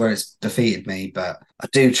years where it's defeated me, but I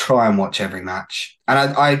do try and watch every match. And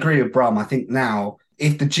I agree with Brum. I think now,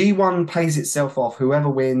 if the G1 pays itself off, whoever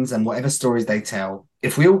wins and whatever stories they tell,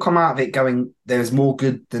 if we all come out of it going, there's more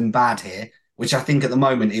good than bad here, which I think at the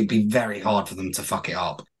moment it would be very hard for them to fuck it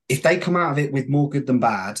up. If they come out of it with more good than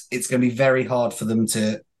bad, it's going to be very hard for them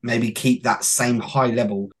to maybe keep that same high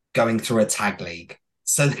level going through a tag league.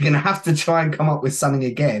 So they're going to have to try and come up with something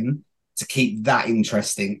again to keep that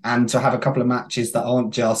interesting and to have a couple of matches that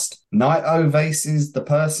aren't just Naito versus the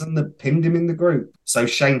person that pinned him in the group. So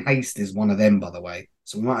Shane Haste is one of them, by the way.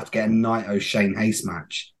 So we might have to get a Naito Shane Haste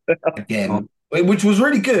match again, which was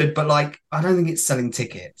really good, but like I don't think it's selling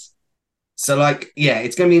tickets. So like, yeah,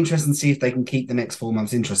 it's going to be interesting to see if they can keep the next 4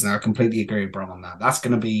 months interesting. I completely agree with Brom on that. That's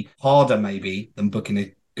going to be harder maybe than booking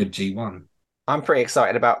a good G1. I'm pretty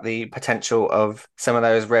excited about the potential of some of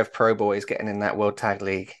those Rev Pro boys getting in that World Tag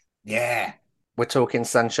League. Yeah. We're talking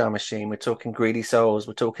Sunshine Machine, we're talking Greedy Souls,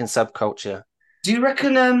 we're talking Subculture. Do you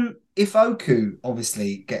reckon if Oku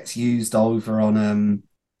obviously gets used over on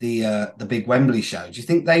the big Wembley show, do you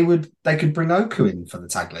think they could bring Oku in for the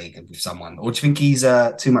tag league with someone? Or do you think he's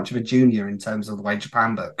too much of a junior in terms of the way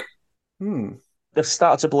Japan book? They've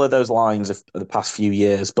started to blur those lines of the past few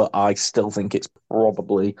years, but I still think it's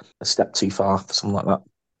probably a step too far for something like that.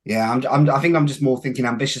 Yeah, I think I'm just more thinking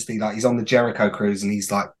ambitiously. Like he's on the Jericho cruise and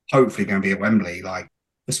he's like hopefully going to be at Wembley. Like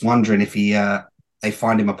just wondering if they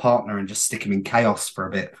find him a partner and just stick him in Chaos for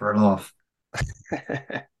a bit for a laugh.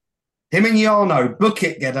 Him and Yano, book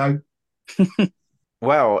it, Ghetto.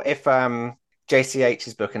 Well, if JCH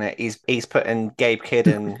is booking it, he's putting Gabe Kidd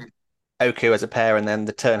and Oku as a pair, and then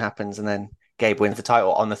the turn happens, and then Gabe wins the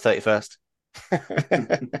title on the 31st.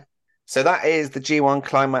 So that is the G1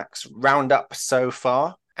 Climax roundup so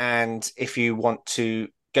far. And if you want to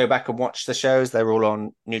go back and watch the shows, they're all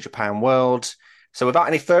on New Japan World. So without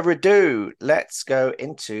any further ado, let's go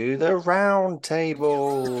into the round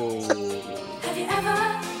table. Have you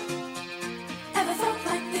ever felt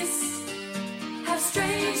like this? Have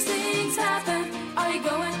strange things happen? Are you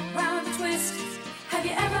going round a twist? Have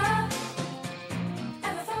you ever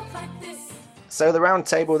felt like this? So the round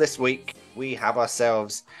table this week, we have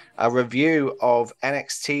ourselves a review of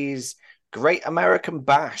NXT's Great American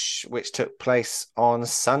Bash, which took place on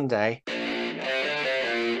Sunday.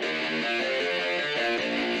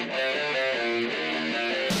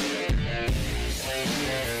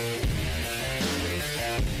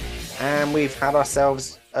 And we've had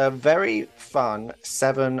ourselves a very fun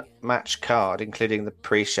 7-match card, including the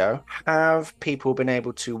pre-show. Have people been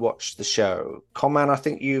able to watch the show? Conman, I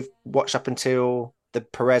think you've watched up until the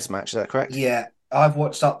Perez match, is that correct? Yeah, I've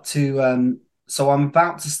watched up to so I'm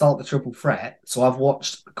about to start the triple threat. So I've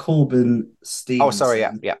watched Corbin, Stevenson. Oh, sorry,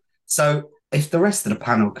 yeah. So if the rest of the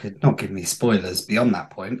panel could not give me spoilers beyond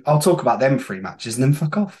that point, I'll talk about them 3 matches and then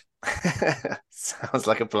fuck off. Sounds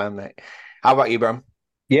like a plan, mate. How about you, Brum?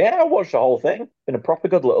 Yeah, I watched the whole thing. Been a proper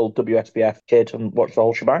good little WSBF kid and watched the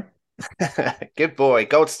whole shebang. Good boy.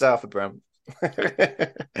 Gold star for Brum.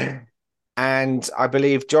 And I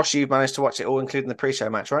believe, Josh, you've managed to watch it all, including the pre-show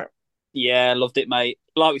match, right? Yeah, loved it, mate.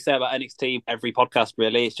 Like we say about NXT, every podcast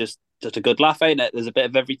really, it's just a good laugh, ain't it? There's a bit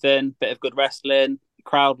of everything, bit of good wrestling, the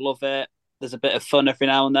crowd love it. There's a bit of fun every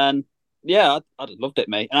now and then. Yeah, I loved it,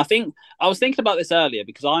 mate. And I think I was thinking about this earlier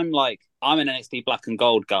because I'm an NXT black and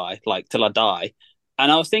gold guy, like till I die.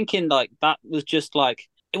 And I was thinking like that was just like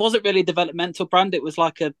it wasn't really a developmental brand. It was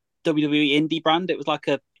like a WWE indie brand.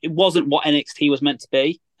 It wasn't what NXT was meant to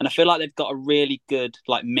be. And I feel like they've got a really good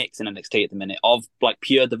like mix in NXT at the minute of like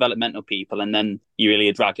pure developmental people, and then your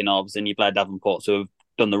Ilya Dragunovs and your Blair Davenports who have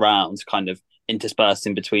done the rounds, kind of interspersed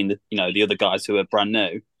in between the other guys who are brand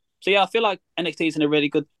new. So yeah, I feel like NXT is in a really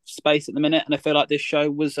good space at the minute, and I feel like this show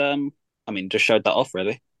was, just showed that off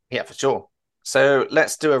really. Yeah, for sure. So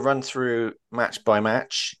let's do a run through match by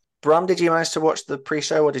match. Brum, did you manage to watch the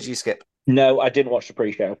pre-show or did you skip? No, I didn't watch the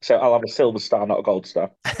pre-show, so I'll have a silver star, not a gold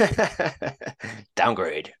star.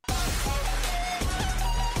 Downgrade.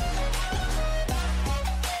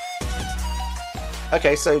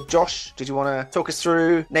 Okay, so Josh, did you want to talk us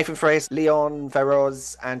through Nathan Fraser, Leon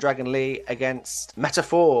Veroz, and Dragon Lee against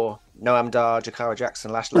Metaphor, Noam Dar, Jakara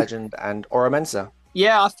Jackson, Lash Legend, and Oro Mensah?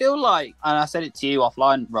 Yeah, I feel like, and I said it to you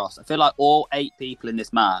offline, Ross, I feel like all 8 people in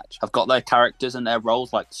this match have got their characters and their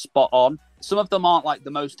roles like spot on. Some of them aren't like the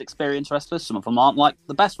most experienced wrestlers. Some of them aren't like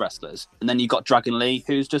the best wrestlers. And then you've got Dragon Lee,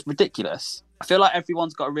 who's just ridiculous. I feel like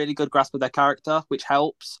everyone's got a really good grasp of their character, which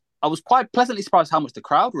helps. I was quite pleasantly surprised how much the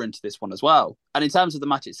crowd were into this one as well. And in terms of the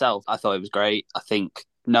match itself, I thought it was great. I think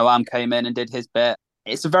Noam came in and did his bit.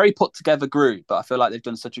 It's a very put together group, but I feel like they've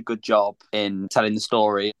done such a good job in telling the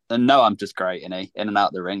story. And Noam's just great, isn't he? In and out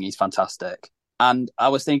of the ring, he's fantastic. And I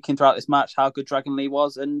was thinking throughout this match how good Dragon Lee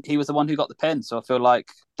was, and he was the one who got the pin. So I feel like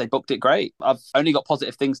they booked it great. I've only got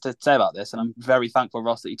positive things to say about this, and I'm very thankful,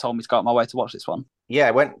 Ross, that you told me to go out my way to watch this one. Yeah,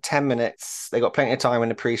 it went 10 minutes. They got plenty of time in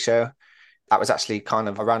the pre-show. That was actually kind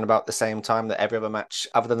of around about the same time that every other match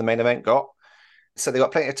other than the main event got. So they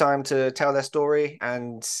got plenty of time to tell their story,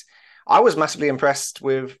 and I was massively impressed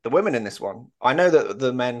with the women in this one. I know that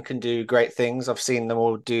the men can do great things. I've seen them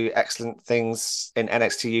all do excellent things in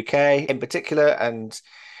NXT UK in particular and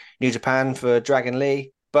New Japan for Dragon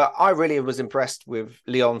Lee. But I really was impressed with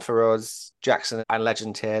Leon Feroz, Jackson and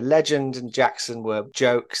Legend here. Legend and Jackson were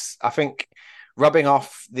jokes. I think rubbing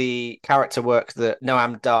off the character work that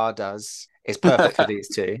Noam Dar does is perfect for these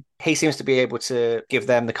two. He seems to be able to give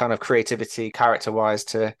them the kind of creativity character-wise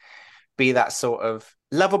to be that sort of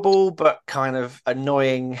lovable but kind of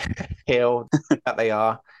annoying heel that they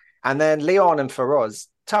are. And then Leon and Feroz,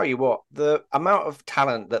 tell you what, the amount of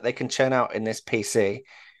talent that they can churn out in this PC.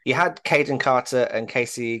 You had Caden Carter and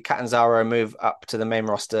Casey Catanzaro move up to the main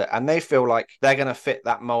roster, and they feel like they're going to fit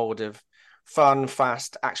that mold of fun,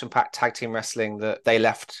 fast, action-packed tag team wrestling that they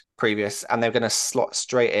left previous, and they're going to slot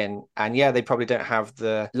straight in. And yeah, they probably don't have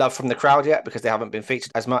the love from the crowd yet because they haven't been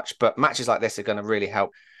featured as much, but matches like this are going to really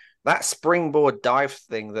help. That springboard dive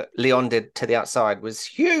thing that Leon did to the outside was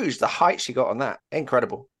huge. The height she got on that,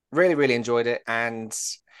 incredible. Really, really enjoyed it. And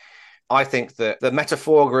I think that the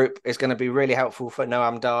Metaphor group is going to be really helpful for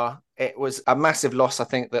Noam Dar. It was a massive loss, I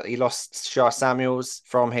think, that he lost Shah Samuels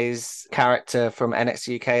from his character from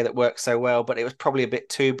NXT UK that worked so well, but it was probably a bit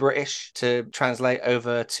too British to translate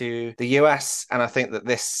over to the US. And I think that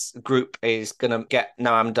this group is going to get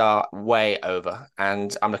Noam Dar way over.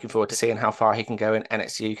 And I'm looking forward to seeing how far he can go in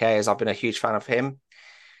NXT UK, as I've been a huge fan of him.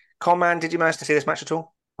 Conman, did you manage to see this match at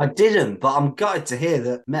all? I didn't, but I'm gutted to hear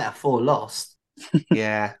that Metaphor lost.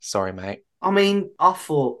 Yeah, sorry, mate. I mean, I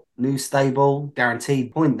thought new stable,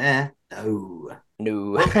 guaranteed point there. No.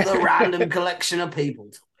 Put the random collection of people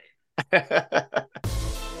to it.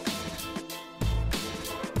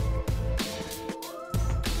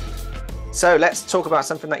 So let's talk about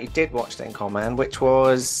something that you did watch then, Coleman, which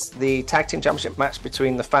was the Tag Team Championship match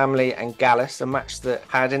between The Family and Gallus, a match that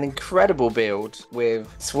had an incredible build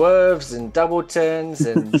with swerves and double turns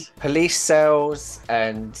and police cells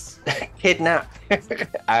and kidnap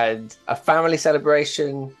and a family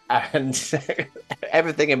celebration and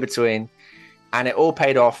everything in between. And it all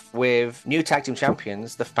paid off with new Tag Team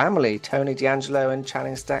Champions, The Family, Tony D'Angelo and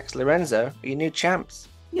Channing Stacks Lorenzo, your new champs.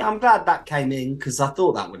 Yeah, I'm glad that came in because I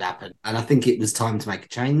thought that would happen. And I think it was time to make a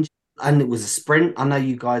change. And it was a sprint. I know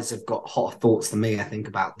you guys have got hotter thoughts than me, I think,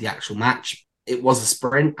 about the actual match. It was a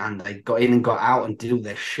sprint and they got in and got out and did all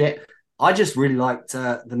their shit. I just really liked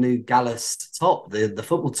the new Gallus top, the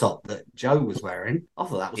football top that Joe was wearing. I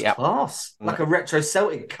thought that was class. Like a retro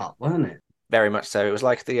Celtic cut, wasn't it? Very much so. It was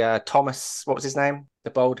like the Thomas, what was his name?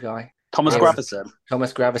 The bold guy. Thomas Gravison.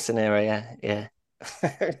 Thomas Gravison era, yeah.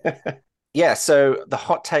 Yeah, so the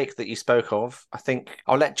hot take that you spoke of, I think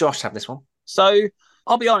I'll let Josh have this one. So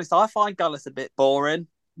I'll be honest, I find Gallus a bit boring.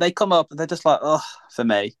 They come up and they're just like, oh, for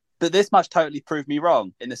me. But this match totally proved me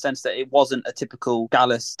wrong in the sense that it wasn't a typical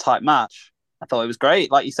Gallus type match. I thought it was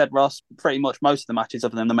great. Like you said, Ross, pretty much most of the matches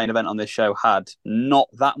other than the main event on this show had not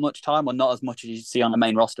that much time or not as much as you see on a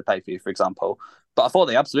main roster pay-per-view, for example. But I thought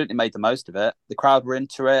they absolutely made the most of it. The crowd were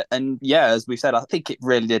into it. And yeah, as we said, I think it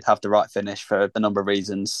really did have the right finish for a number of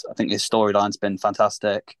reasons. I think his storyline's been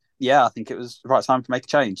fantastic. Yeah, I think it was the right time to make a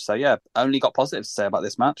change. So yeah, only got positives to say about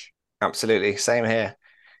this match. Absolutely. Same here.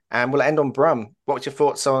 And we'll end on Brum. What were your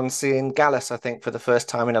thoughts on seeing Gallus, I think, for the first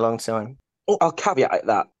time in a long time? I'll caveat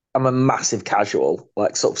that. I'm a massive casual,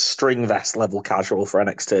 like sort of string vest level casual for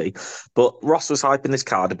NXT. But Ross was hyping this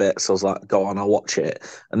card a bit, so I was like, go on, I'll watch it.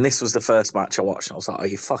 And this was the first match I watched, and I was like, are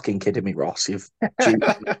you fucking kidding me, Ross?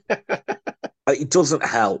 It doesn't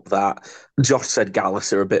help that Josh said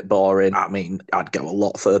Gallus are a bit boring. I mean, I'd go a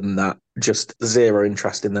lot further than that. Just zero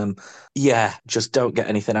interest in them. Yeah, just don't get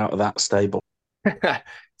anything out of that stable.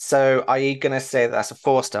 So are you going to say that's a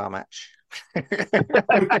 4-star match?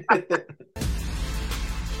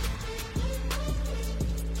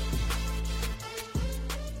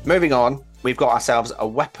 Moving on, we've got ourselves a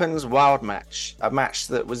Weapons Wild match, a match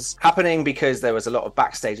that was happening because there was a lot of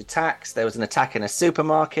backstage attacks. There was an attack in a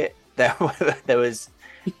supermarket. There was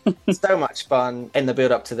So much fun in the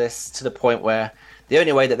build up to this, to the point where the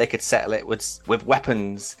only way that they could settle it was with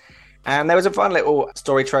weapons. And there was a fun little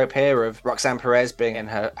story trope here of Roxanne Perez being in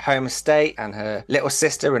her home state and her little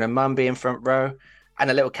sister and her mum being front row. And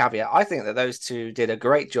a little caveat, I think that those two did a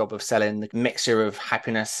great job of selling the mixture of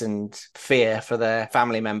happiness and fear for their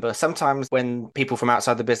family member. Sometimes when people from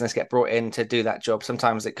outside the business get brought in to do that job,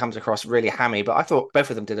 sometimes it comes across really hammy, but I thought both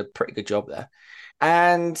of them did a pretty good job there.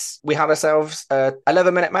 And we had ourselves a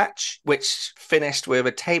 11-minute match, which finished with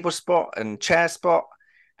a table spot and chair spot.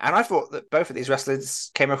 And I thought that both of these wrestlers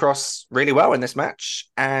came across really well in this match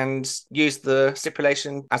and used the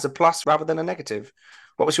stipulation as a plus rather than a negative.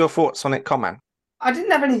 What was your thoughts on it, Conman? I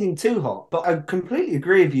didn't have anything too hot, but I completely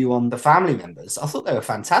agree with you on the family members. I thought they were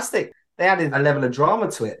fantastic. They added a level of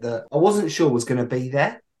drama to it that I wasn't sure was going to be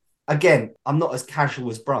there. Again, I'm not as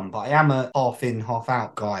casual as Brum, but I am a half in, half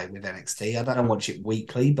out guy with NXT. I don't watch it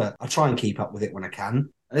weekly, but I try and keep up with it when I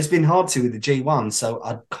can. And it's been hard to with the G1, so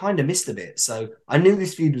I kind of missed a bit. So I knew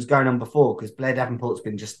this feud was going on before because Blair Davenport's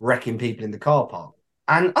been just wrecking people in the car park.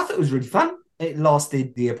 And I thought it was really fun. It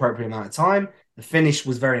lasted the appropriate amount of time. The finish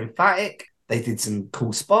was very emphatic. They did some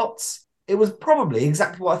cool spots. It was probably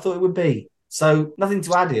exactly what I thought it would be. So nothing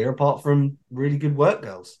to add here apart from really good work,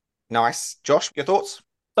 girls. Nice. Josh, your thoughts?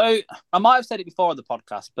 So I might have said it before on the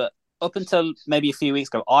podcast, but up until maybe a few weeks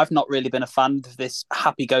ago, I've not really been a fan of this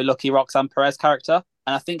happy-go-lucky Roxanne Perez character.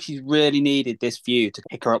 And I think she's really needed this feud to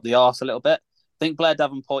kick her up the arse a little bit. I think Blair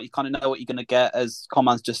Davenport, you kind of know what you're going to get. As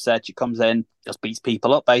Comman's just said, she comes in, just beats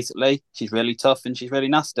people up, basically. She's really tough and she's really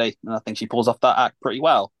nasty. And I think she pulls off that act pretty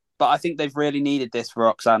well. But I think they've really needed this for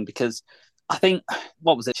Roxanne because I think,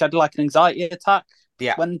 what was it? She had like an anxiety attack.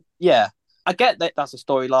 Yeah. I get that that's a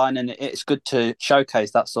storyline and it's good to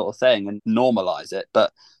showcase that sort of thing and normalize it.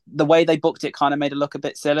 But the way they booked it kind of made her look a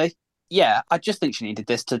bit silly. Yeah, I just think she needed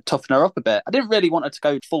this to toughen her up a bit. I didn't really want her to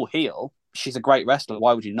go full heel. She's a great wrestler.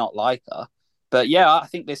 Why would you not like her? But yeah, I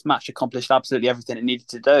think this match accomplished absolutely everything it needed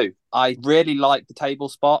to do. I really liked the table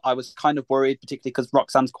spot. I was kind of worried, particularly because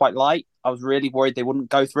Roxanne's quite light. I was really worried they wouldn't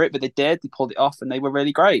go through it, but they did. They pulled it off and they were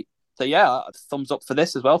really great. So yeah, thumbs up for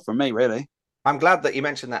this as well from me, really. I'm glad that you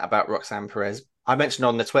mentioned that about Roxanne Perez. I mentioned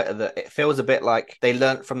on the Twitter that it feels a bit like they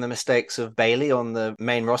learnt from the mistakes of Bayley on the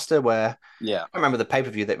main roster, where I remember the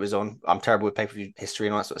pay-per-view that was on. I'm terrible with pay-per-view history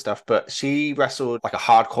and all that sort of stuff, but she wrestled like a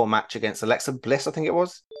hardcore match against Alexa Bliss, I think it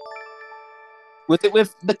was. With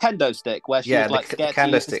the kendo stick, where she was like the scared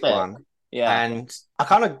kendo to stick use one. Yeah. And I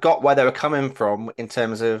kind of got where they were coming from in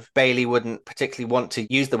terms of Bayley wouldn't particularly want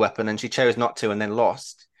to use the weapon and she chose not to and then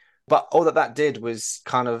lost. But all that did was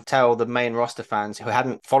kind of tell the main roster fans who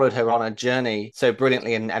hadn't followed her on a journey so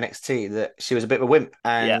brilliantly in NXT that she was a bit of a wimp.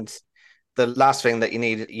 And the last thing that you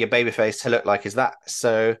need your babyface to look like is that.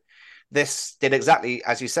 So this did exactly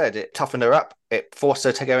as you said. It toughened her up. It forced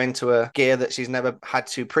her to go into a gear that she's never had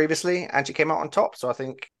to previously, and she came out on top. So I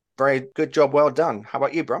think very good job, well done. How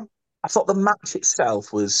about you, Brum? I thought the match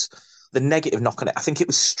itself was the negative knock on it. I think it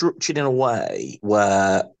was structured in a way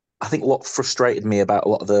where I think what frustrated me about a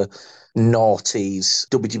lot of the noughties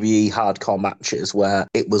WWE hardcore matches where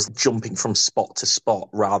it was jumping from spot to spot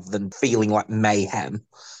rather than feeling like mayhem.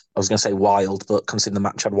 I was going to say wild, but considering the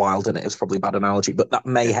match had wild in it, it was probably a bad analogy. But that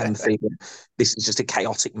mayhem thing, this is just a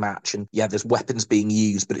chaotic match. And yeah, there's weapons being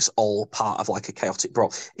used, but it's all part of like a chaotic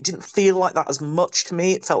brawl. It didn't feel like that as much to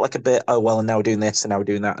me. It felt like a bit, oh, well, and now we're doing this, and now we're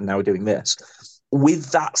doing that, and now we're doing this.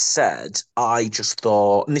 With that said, I just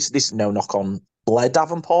thought, and this is no knock on Blair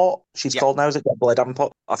Davenport, she's called now, is it? Blair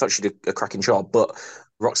Davenport? I thought she did a cracking job, but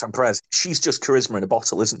Roxanne Perez, she's just charisma in a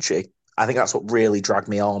bottle, isn't she? I think that's what really dragged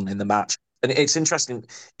me on in the match. And it's interesting,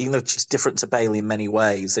 even though she's different to Bayley in many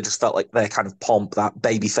ways, they just felt like their kind of pomp, that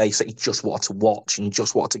baby face that you just wanted to watch and you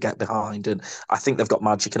just wanted to get behind. And I think they've got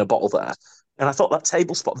magic in a bottle there. And I thought that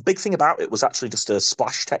table spot, the big thing about it was actually just a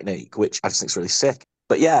splash technique, which I just think is really sick.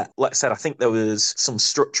 But yeah, like I said, I think there was some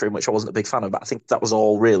structuring which I wasn't a big fan of, but I think that was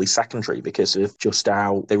all really secondary because of just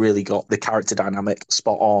how they really got the character dynamic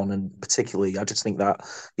spot on. And particularly, I just think that,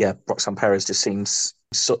 Roxanne Perez just seems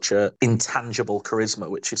such a intangible charisma,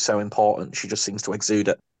 which is so important. She just seems to exude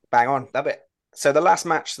it. Bang on, love it. So the last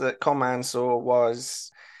match that Conman saw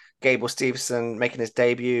was Gable Steveson making his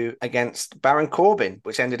debut against Baron Corbin,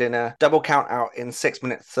 which ended in a double count out in 6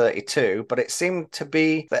 minutes 32. But it seemed to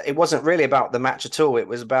be that it wasn't really about the match at all. It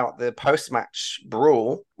was about the post-match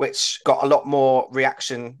brawl, which got a lot more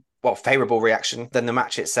reaction, well, favourable reaction than the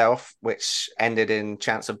match itself, which ended in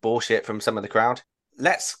chants of bullshit from some of the crowd.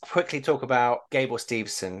 Let's quickly talk about Gable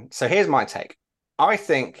Steveson. So here's my take. I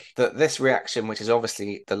think that this reaction, which is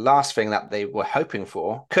obviously the last thing that they were hoping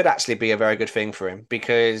for, could actually be a very good thing for him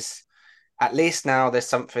because at least now there's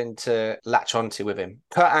something to latch onto with him.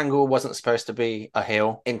 Kurt Angle wasn't supposed to be a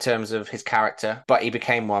heel in terms of his character, but he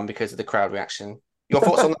became one because of the crowd reaction. Your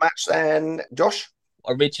thoughts on the match then, Josh?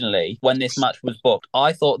 Originally, when this match was booked,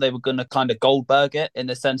 I thought they were going to kind of Goldberg it in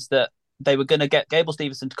the sense that they were going to get Gable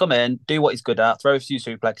Stevenson to come in, do what he's good at, throw a few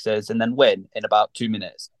suplexes, and then win in about 2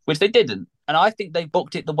 minutes, which they didn't. And I think they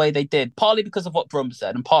booked it the way they did, partly because of what Brum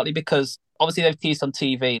said, and partly because obviously they've teased on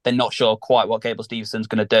TV. They're not sure quite what Gable Stevenson's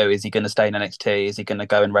going to do. Is he going to stay in NXT? Is he going to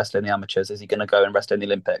go and wrestle in the amateurs? Is he going to go and wrestle in the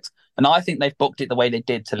Olympics? And I think they've booked it the way they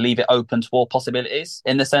did to leave it open to all possibilities,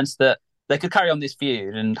 in the sense that they could carry on this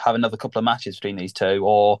feud and have another couple of matches between these two,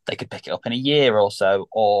 or they could pick it up in a year or so,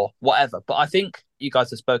 or whatever. But I think you guys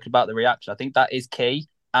have spoken about the reaction. I think that is key.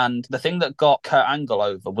 And the thing that got Kurt Angle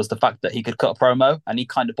over was the fact that he could cut a promo, and he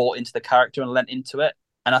kind of bought into the character and lent into it.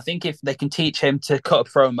 And I think if they can teach him to cut a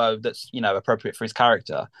promo that's, appropriate for his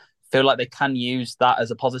character, I feel like they can use that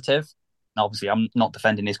as a positive. And obviously, I'm not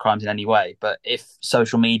defending his crimes in any way, but if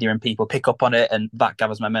social media and people pick up on it and that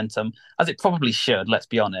gathers momentum, as it probably should, let's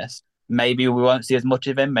be honest, maybe we won't see as much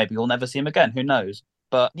of him. Maybe we'll never see him again. Who knows?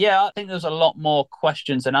 But yeah, I think there's a lot more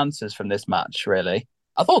questions and answers from this match, really.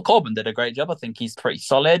 I thought Corbin did a great job. I think he's pretty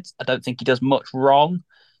solid. I don't think he does much wrong.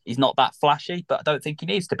 He's not that flashy, but I don't think he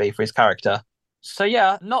needs to be for his character. So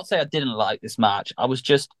yeah, not say I didn't like this match. I was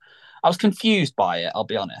confused by it, I'll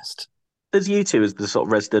be honest. As you two, as the sort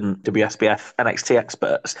of resident WSBF NXT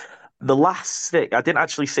experts, the last thing, I didn't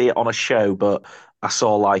actually see it on a show, but I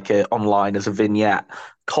saw online as a vignette.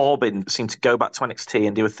 Corbin seemed to go back to NXT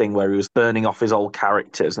and do a thing where he was burning off his old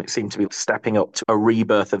characters, and it seemed to be stepping up to a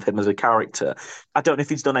rebirth of him as a character. I don't know if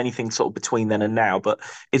he's done anything sort of between then and now, but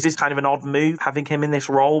is this kind of an odd move, having him in this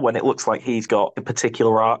role when it looks like he's got a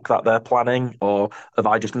particular arc that they're planning, or have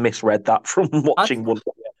I just misread that from watching one?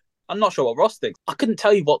 I'm not sure what Ross thinks. I couldn't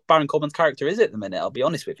tell you what Baron Corbin's character is at the minute, I'll be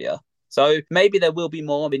honest with you. So maybe there will be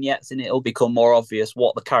more vignettes and it'll become more obvious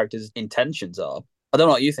what the character's intentions are. I don't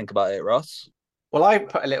know what you think about it, Ross. Well, I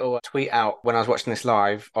put a little tweet out when I was watching this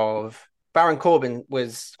live of Baron Corbin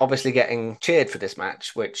was obviously getting cheered for this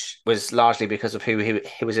match, which was largely because of who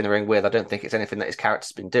he was in the ring with. I don't think it's anything that his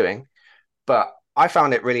character's been doing. But I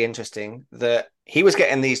found it really interesting that he was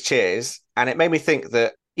getting these cheers, and it made me think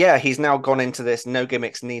that, yeah, he's now gone into this no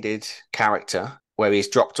gimmicks needed character where he's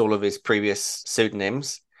dropped all of his previous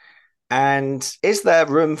pseudonyms. And is there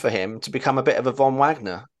room for him to become a bit of a Von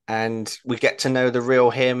Wagner? And we get to know the real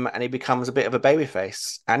him and he becomes a bit of a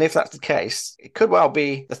babyface. And if that's the case, it could well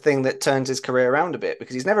be the thing that turns his career around a bit,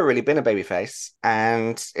 because he's never really been a babyface.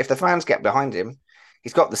 And if the fans get behind him,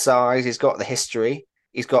 he's got the size, he's got the history,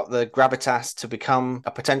 he's got the gravitas to become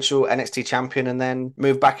a potential NXT champion and then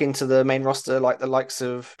move back into the main roster like the likes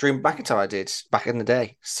of Drew McIntyre did back in the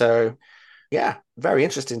day. So, yeah, very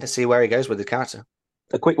interesting to see where he goes with his character.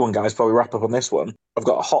 A quick one, guys, before we wrap up on this one. I've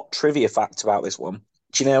got a hot trivia fact about this one.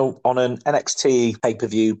 Do you know, on an NXT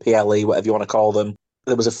pay-per-view, PLE, whatever you want to call them,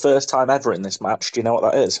 there was a first time ever in this match. Do you know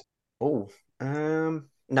what that is? Oh,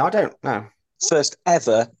 no, I don't know. First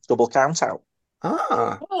ever double count out.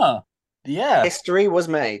 Yeah. History was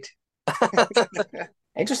made.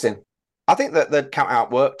 Interesting. I think that the count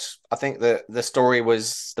out worked. I think that the story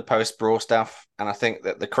was the post-brawl stuff, and I think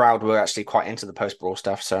that the crowd were actually quite into the post-brawl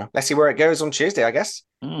stuff. So let's see where it goes on Tuesday, I guess.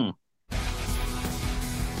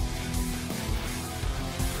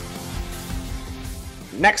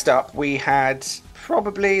 Next up, we had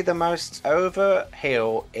probably the most over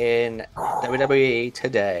heel in WWE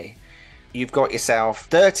today. You've got yourself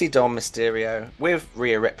Dirty Dom Mysterio with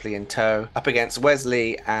Rhea Ripley in tow up against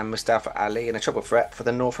Wesley and Mustafa Ali in a triple threat for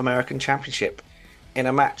the North American Championship in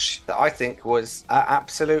a match that I think was an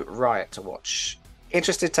absolute riot to watch.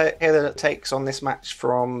 Interested to hear the takes on this match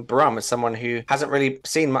from Brum, as someone who hasn't really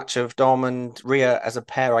seen much of Dom and Rhea as a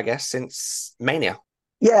pair, I guess, since Mania.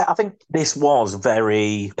 Yeah, I think this was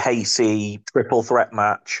very pacey, triple threat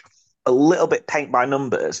match, a little bit paint by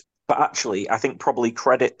numbers. But actually, I think probably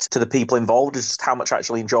credit to the people involved is just how much I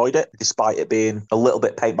actually enjoyed it, despite it being a little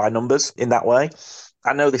bit paint by numbers in that way.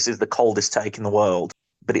 I know this is the coldest take in the world,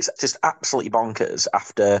 but it's just absolutely bonkers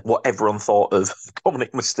after what everyone thought of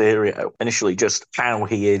Dominic Mysterio. Initially, just how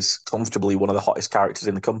he is comfortably one of the hottest characters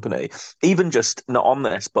in the company. Even just not on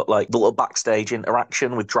this, but like the little backstage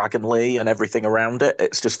interaction with Dragon Lee and everything around it.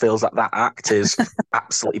 It just feels like that act is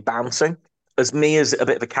absolutely bouncing. As me as a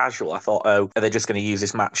bit of a casual, I thought, are they just going to use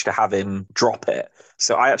this match to have him drop it?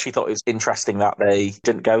 So I actually thought it was interesting that they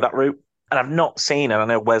didn't go that route. And I've not seen, and I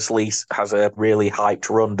know Wesley has a really hyped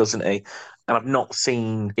run, doesn't he? And I've not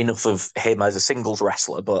seen enough of him as a singles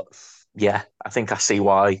wrestler, but yeah, I think I see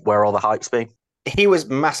where all the hype's been. He was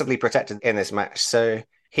massively protected in this match. So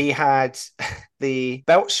he had the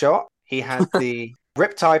belt shot. he had the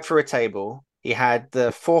riptide through a table, he had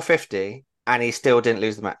the 450, and he still didn't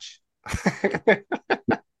lose the match.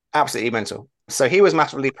 Absolutely mental. So he was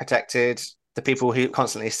massively protected. The people who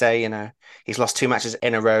constantly say, he's lost 2 matches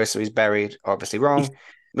in a row, so he's buried, are obviously wrong.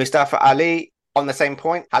 Mustafa Ali, on the same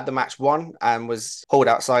point, had the match won and was hauled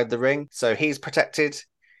outside the ring, so he's protected.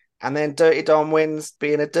 And then Dirty Dom wins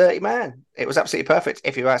being a dirty man. It was absolutely perfect,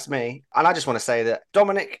 if you ask me. And I just want to say that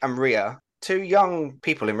Dominic and Rhea, 2 young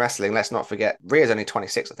people in wrestling, let's not forget, Rhea's only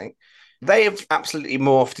 26, I think. They have absolutely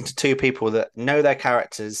morphed into 2 people that know their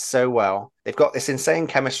characters so well. They've got this insane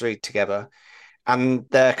chemistry together, and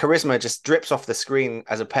their charisma just drips off the screen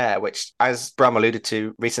as a pair, which, as Bram alluded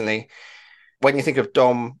to recently, when you think of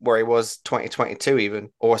Dom where he was 2022 even,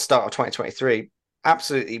 or start of 2023,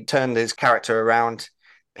 absolutely turned his character around.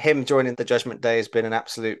 Him joining the Judgment Day has been an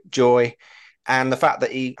absolute joy. And the fact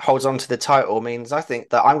that he holds on to the title means I think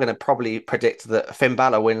that I'm going to probably predict that Finn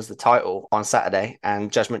Balor wins the title on Saturday and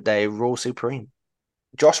Judgment Day rule supreme.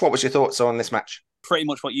 Josh, what was your thoughts on this match? Pretty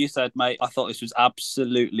much what you said, mate. I thought this was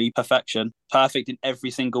absolutely perfection. Perfect in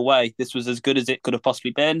every single way. This was as good as it could have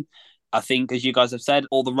possibly been. I think, as you guys have said,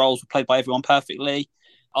 all the roles were played by everyone perfectly.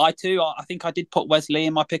 I think I did put Wesley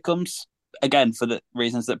in my pick'ems. Again, for the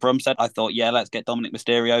reasons that Brum said, I thought, yeah, let's get Dominic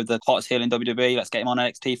Mysterio, the hottest heel in WWE. Let's get him on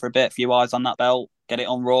NXT for a bit, few eyes on that belt, get it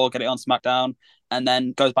on Raw, get it on SmackDown, and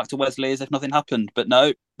then goes back to Wesley as if nothing happened. But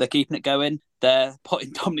no, they're keeping it going. They're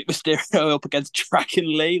putting Dominic Mysterio up against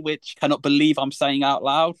Dragon Lee, which I cannot believe I'm saying out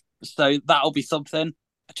loud. So that'll be something.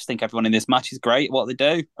 I just think everyone in this match is great, what they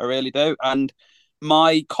do. I really do. And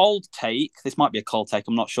my cold take, this might be a cold take,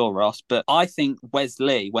 I'm not sure, Ross, but I think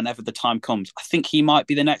Wesley, whenever the time comes, I think he might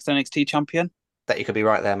be the next NXT champion. That you could be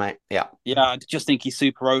right there, mate. Yeah. Yeah, I just think he's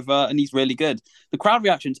super over and he's really good. The crowd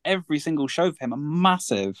reactions every single show for him are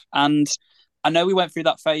massive. And I know we went through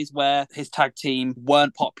that phase where his tag team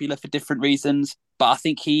weren't popular for different reasons, but I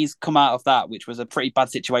think he's come out of that, which was a pretty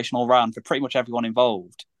bad situation all round for pretty much everyone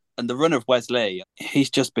involved. And the run of Wesley, he's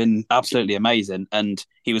just been absolutely amazing. And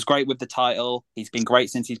he was great with the title. He's been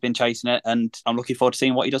great since he's been chasing it. And I'm looking forward to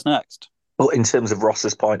seeing what he does next. Well, in terms of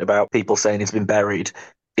Ross's point about people saying he's been buried,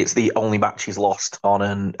 it's the only match he's lost on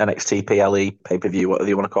an NXT PLE pay-per-view, whatever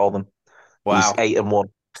you want to call them. Wow. He's 8-1.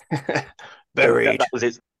 Buried. That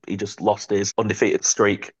was he just lost his undefeated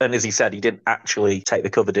streak. And as he said, he didn't actually take the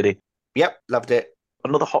cover, did he? Yep, loved it.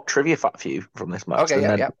 Another hot trivia fact for you from this match. Okay,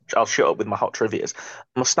 and yeah. I'll shut up with my hot trivias.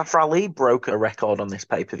 Mustafa Ali broke a record on this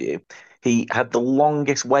pay-per-view. He had the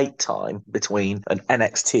longest wait time between an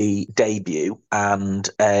NXT debut and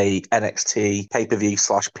a NXT pay-per-view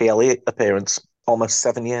 / PLE appearance, almost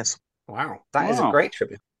 7 years. Wow, that is a great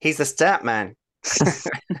trivia. He's the stat man.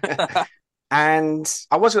 And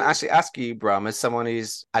I was going to actually ask you, Bram, as someone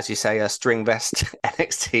who's, as you say, a string vest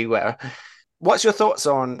NXT wearer, what's your thoughts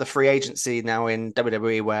on the free agency now in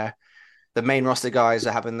WWE where the main roster guys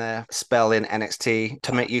are having their spell in NXT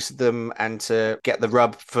to make use of them and to get the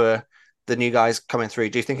rub for the new guys coming through?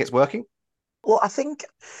 Do you think it's working? Well, I think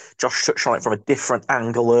Josh touched on it from a different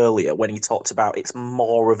angle earlier when he talked about it's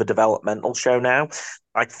more of a developmental show now.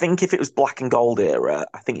 I think if it was black and gold era,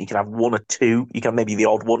 I think you can have 1 or 2. You can have maybe the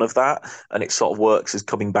odd one of that, and it sort of works as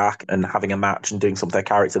coming back and having a match and doing something with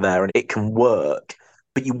their character there, and it can work.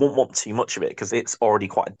 But you won't want too much of it because it's already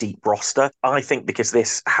quite a deep roster. I think because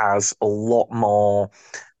this has a lot more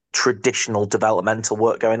traditional developmental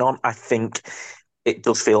work going on, I think it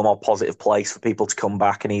does feel a more positive place for people to come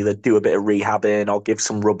back and either do a bit of rehabbing or give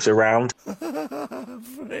some rubs around.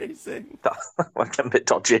 Phrasing. Like a bit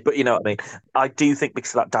dodgy, but you know what I mean. I do think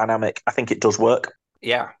because of that dynamic, I think it does work.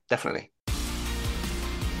 Yeah, definitely.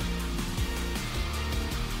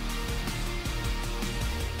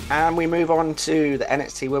 And we move on to the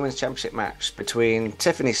NXT Women's Championship match between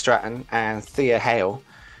Tiffany Stratton and Thea Hale,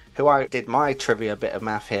 who I did my trivia bit of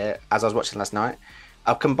math here as I was watching last night.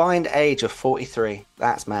 A combined age of 43.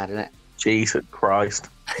 That's mad, isn't it? Jesus Christ.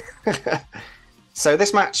 So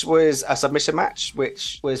this match was a submission match,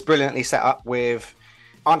 which was brilliantly set up with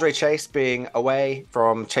Andre Chase being away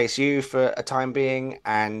from Chase U for a time being,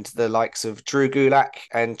 and the likes of Drew Gulak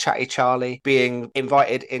and Chatty Charlie being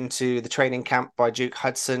invited into the training camp by Duke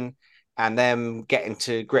Hudson, and them getting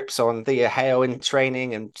to grips on Thea Hale in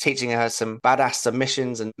training and teaching her some badass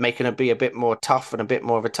submissions and making her be a bit more tough and a bit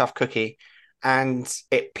more of a tough cookie. And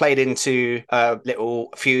it played into a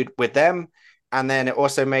little feud with them. And then it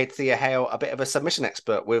also made Thea Hale a bit of a submission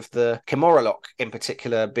expert, with the Kimura lock in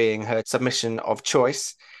particular being her submission of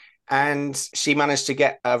choice. And she managed to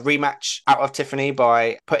get a rematch out of Tiffany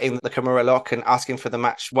by putting the Kimura lock and asking for the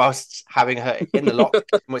match whilst having her in the lock,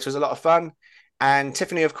 which was a lot of fun. And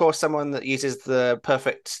Tiffany, of course, someone that uses the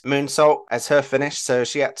perfect moonsault as her finish. So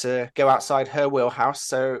she had to go outside her wheelhouse.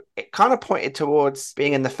 So it kind of pointed towards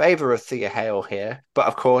being in the favor of Thea Hale here. But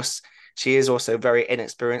of course, she is also very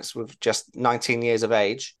inexperienced with just 19 years of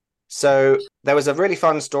age. So there was a really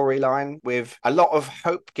fun storyline with a lot of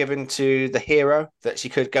hope given to the hero that she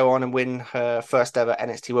could go on and win her first ever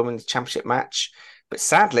NXT Women's Championship match. But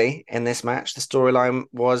sadly, in this match, the storyline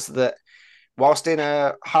was that whilst in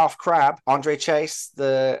a half crab, Andre Chase,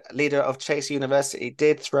 the leader of Chase University,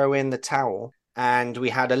 did throw in the towel. And we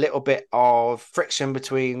had a little bit of friction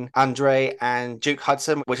between Andre and Duke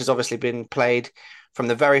Hudson, which has obviously been played from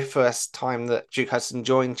the very first time that Duke Hudson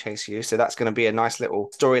joined Chase U. So that's going to be a nice little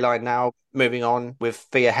storyline now, moving on with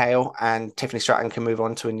Thea Hale, and Tiffany Stratton can move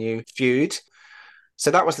on to a new feud.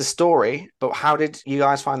 So that was the story. But how did you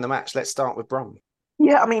guys find the match? Let's start with Brom.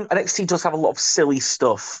 Yeah, I mean, NXT does have a lot of silly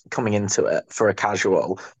stuff coming into it for a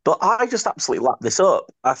casual, but I just absolutely lap this up.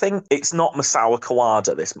 I think it's not Masawa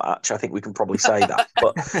Kawada, this match. I think we can probably say that.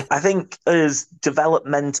 But I think as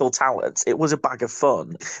developmental talent, it was a bag of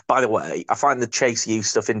fun. By the way, I find the Chase U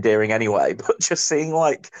stuff endearing anyway, but just seeing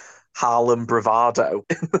like Harlem bravado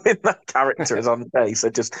in that character as on Chase,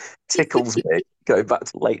 it just tickles me. Going back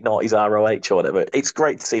to late noughties ROH or whatever, it's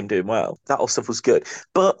great to see him doing well. That all stuff was good.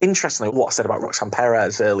 But interestingly, what I said about Roxanne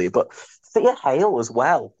Perez earlier, but Thea Hale as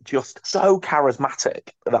well, just so charismatic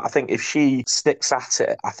that I think if she sticks at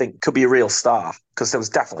it, I think could be a real star, because there was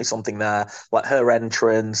definitely something there, like her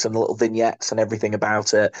entrance and the little vignettes and everything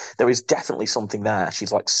about it. There is definitely something there.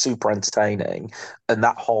 She's like super entertaining, and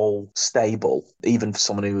that whole stable, even for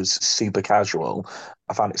someone who was super casual,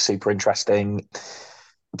 I found it super interesting.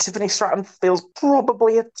 Tiffany Stratton feels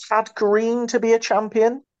probably a tad green to be a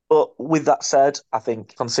champion. But with that said, I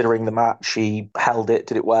think considering the match, she held it,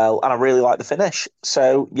 did it well, and I really like the finish.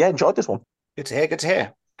 So, yeah, enjoyed this one. Good to hear, good to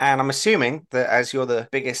hear. And I'm assuming that as you're the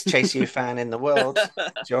biggest Chase U fan in the world,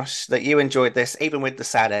 Josh, that you enjoyed this, even with the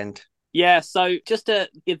sad end. Yeah, so just to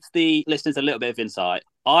give the listeners a little bit of insight,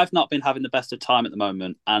 I've not been having the best of time at the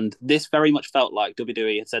moment, and this very much felt like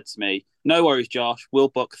WWE had said to me, no worries, Josh, we'll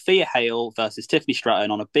book Thea Hale versus Tiffany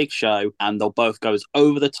Stratton on a big show, and they'll both go as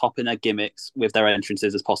over the top in their gimmicks with their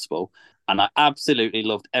entrances as possible. And I absolutely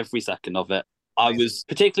loved every second of it. I was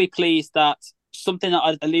particularly pleased that something that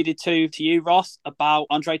I alluded to you, Ross, about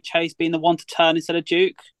Andre Chase being the one to turn instead of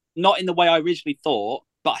Duke, not in the way I originally thought,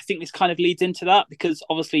 but I think this kind of leads into that, because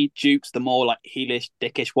obviously Duke's the more like heelish,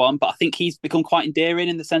 dickish one, but I think he's become quite endearing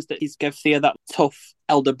in the sense that he's given Thea that tough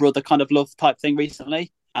elder brother kind of love type thing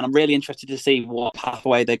recently. And I'm really interested to see what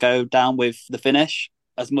pathway they go down with the finish.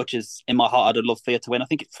 As much as in my heart I'd love Thea to win, I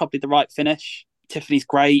think it's probably the right finish. Tiffany's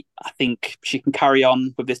great. I think she can carry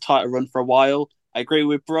on with this title run for a while. I agree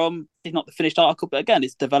with Brum. It's not the finished article, but again,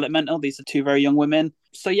 it's developmental. These are two very young women.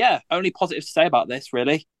 So yeah, only positives to say about this,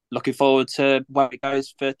 really. Looking forward to where it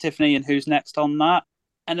goes for Tiffany and who's next on that.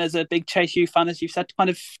 And as a big Chase U fan, as you've said, kind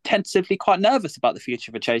of tentatively quite nervous about the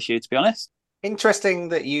future for Chase U, to be honest. Interesting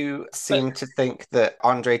that you seem to think that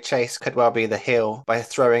Andre Chase could well be the heel by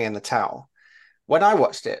throwing in the towel. When I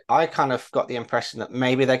watched it, I kind of got the impression that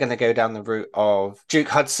maybe they're going to go down the route of Duke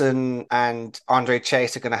Hudson and Andre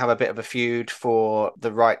Chase are going to have a bit of a feud for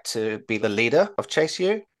the right to be the leader of Chase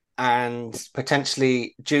U. And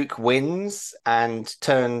potentially Duke wins and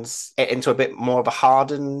turns it into a bit more of a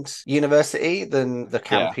hardened university than the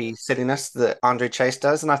campy silliness that Andre Chase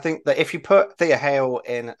does. And I think that if you put Thea Hale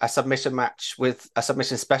in a submission match with a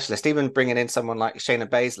submission specialist, even bringing in someone like Shayna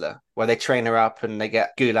Baszler, where they train her up and they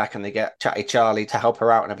get Gulak and they get Chatty Charlie to help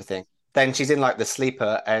her out and everything, then she's in like the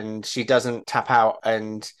sleeper and she doesn't tap out,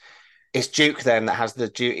 and it's Duke then that has the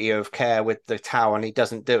duty of care with the towel and he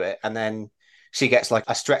doesn't do it. And then she gets like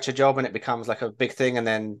a stretcher job and it becomes like a big thing. And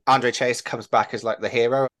then Andre Chase comes back as like the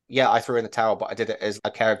hero. Yeah, I threw in the towel, but I did it as a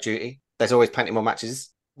care of duty. There's always plenty more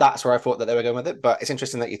matches. That's where I thought that they were going with it. But it's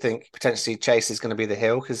interesting that you think potentially Chase is going to be the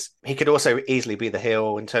heel, because he could also easily be the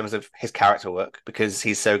heel in terms of his character work, because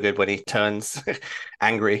he's so good when he turns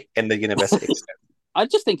angry in the university. I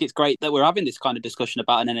just think it's great that we're having this kind of discussion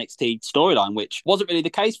about an NXT storyline, which wasn't really the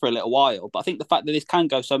case for a little while. But I think the fact that this can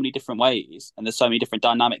go so many different ways and there's so many different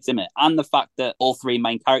dynamics in it, and the fact that all three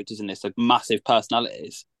main characters in this are massive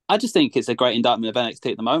personalities, I just think it's a great indictment of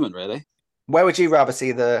NXT at the moment, really. Where would you rather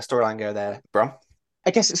see the storyline go there, Brom? I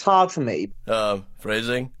guess it's hard for me.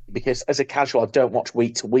 Phrasing? Because as a casual, I don't watch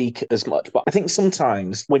week to week as much. But I think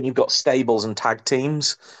sometimes when you've got stables and tag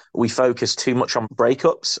teams, we focus too much on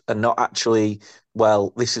breakups and not actually,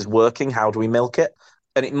 well, this is working, how do we milk it?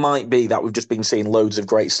 And it might be that we've just been seeing loads of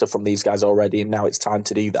great stuff from these guys already, and now it's time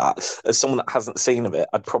to do that. As someone that hasn't seen of it,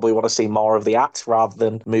 I'd probably want to see more of the act rather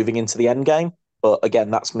than moving into the end game. But again,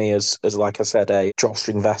 that's me as like I said, a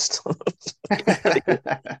drawstring vest.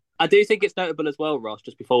 I do think it's notable as well, Ross,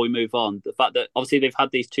 just before we move on, the fact that obviously they've had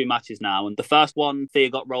these two matches now, and the first one, Thea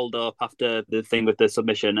got rolled up after the thing with the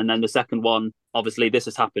submission, and then the second one, obviously this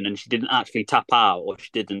has happened, and she didn't actually tap out, or she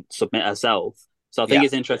didn't submit herself. So I think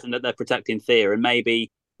it's interesting that they're protecting Thea, and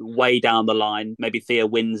maybe way down the line, maybe Thea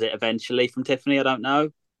wins it eventually from Tiffany, I don't know.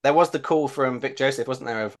 There was the call from Vic Joseph, wasn't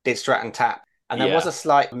there, of did Stratton tap? And there was a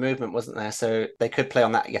slight movement, wasn't there? So they could play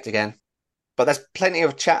on that yet again. But there's plenty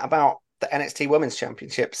of chat about the NXT Women's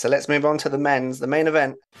Championship. So let's move on to the men's, the main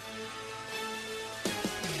event.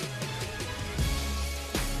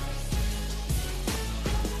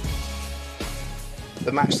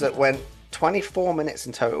 The match that went 24 minutes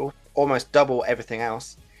in total, almost double everything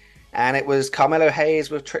else. And it was Carmelo Hayes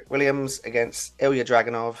with Trick Williams against Ilya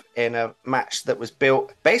Dragunov in a match that was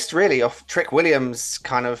based really off Trick Williams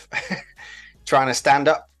kind of trying to stand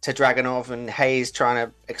up to Dragunov and Hayes trying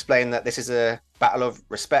to explain that this is a battle of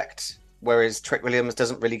respect, whereas Trick Williams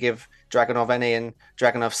doesn't really give Dragunov any, and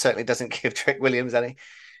Dragunov certainly doesn't give Trick Williams any.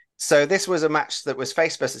 So this was a match that was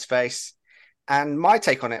face versus face. And my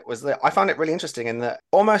take on it was that I found it really interesting in that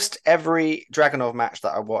almost every Dragunov match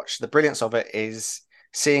that I watched, the brilliance of it is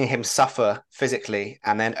seeing him suffer physically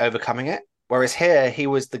and then overcoming it. Whereas here, he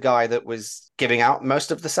was the guy that was giving out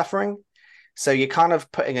most of the suffering. So you're kind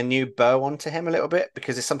of putting a new bow onto him a little bit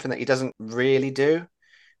because it's something that he doesn't really do,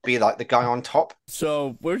 be like the guy on top.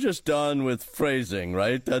 So we're just done with phrasing,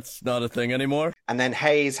 right? That's not a thing anymore? And then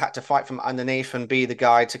Hayes had to fight from underneath and be the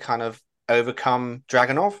guy to kind of overcome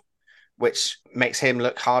Dragunov, which makes him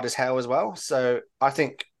look hard as hell as well. So I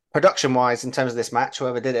think production-wise, in terms of this match,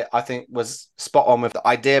 whoever did it, I think was spot on with the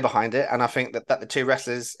idea behind it. And I think that the two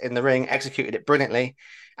wrestlers in the ring executed it brilliantly.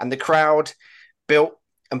 And the crowd built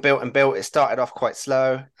and built and built. It started off quite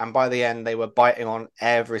slow. And by the end, they were biting on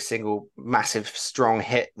every single massive, strong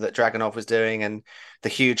hit that Dragunov was doing and the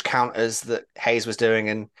huge counters that Hayes was doing.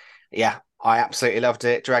 And yeah, I absolutely loved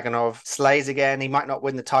it. Dragunov slays again. He might not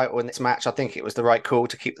win the title in this match. I think it was the right call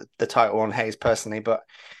to keep the title on Hayes personally, but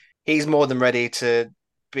he's more than ready to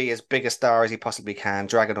be as big a star as he possibly can.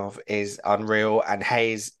 Dragunov is unreal, and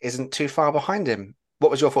Hayes isn't too far behind him. What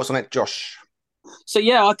was your thoughts on it, Josh? So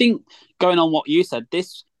yeah, I think going on what you said,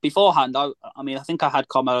 this beforehand, I think I had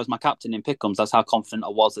Carmelo as my captain in Pick'ems. That's how confident I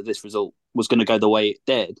was that this result was going to go the way it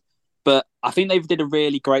did. But I think they did a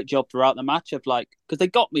really great job throughout the match of because they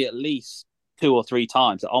got me at least 2 or 3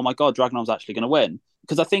 times. Oh my God, Dragunov's actually going to win.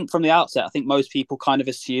 Because I think from the outset, I think most people kind of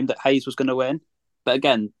assumed that Hayes was going to win. But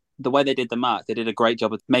again, the way they did the match, they did a great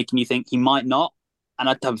job of making you think he might not. And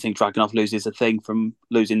I don't think Dragunov loses a thing from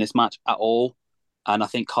losing this match at all. And I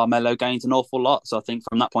think Carmelo gains an awful lot. So I think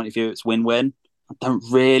from that point of view, it's win-win. I don't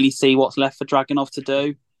really see what's left for Dragunov to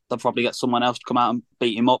do. They'll probably get someone else to come out and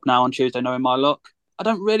beat him up now on Tuesday, knowing my luck. I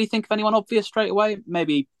don't really think of anyone obvious straight away.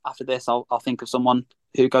 Maybe after this, I'll think of someone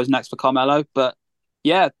who goes next for Carmelo. But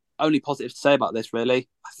yeah, only positive to say about this, really.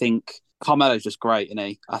 I think Carmelo's just great, isn't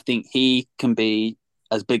he? I think he can be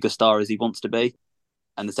as big a star as he wants to be.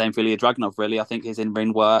 And the same for Ilya Dragunov, really. I think his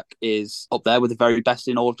in-ring work is up there with the very best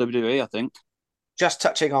in all of WWE, I think. Just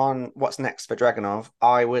touching on what's next for Dragunov,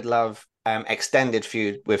 I would love extended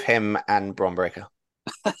feud with him and Braun Breaker.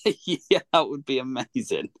 Yeah, that would be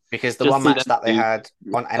amazing. Because the one match that they had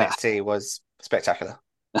on NXT was spectacular.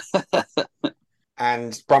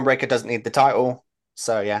 And Braun Breaker doesn't need the title.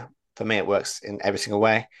 So yeah, for me, it works in every single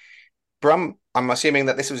way. Brum, I'm assuming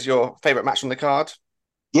that this was your favourite match on the card?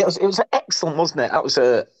 Yeah, it was excellent, wasn't it? That was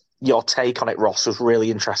your take on it, Ross, was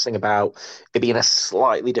really interesting about it being a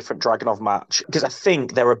slightly different Dragunov match. Because I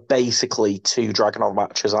think there are basically 2 Dragunov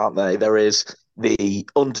matches, aren't they? There is the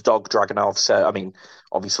underdog Dragunov. So, I mean,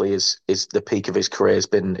 obviously, is the peak of his career has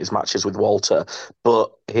been his matches with Walter,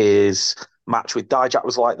 but his match with Dijak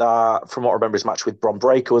was like that. From what I remember, his match with Bron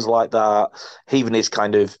Breakker was like that. Even his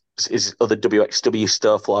kind of his other WXW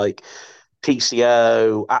stuff like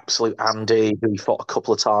PCO, Absolute Andy, who he fought a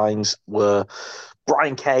couple of times, were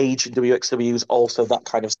Brian Cage in WXW is also that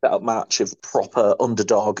kind of setup match of proper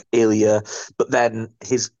underdog Ilya. But then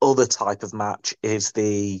his other type of match is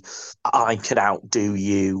the I can outdo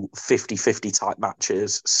you 50-50 type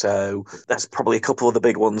matches. So there's probably a couple of the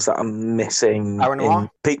big ones that I'm missing. Cara Noir?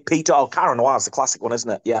 Cara Noir is the classic one, isn't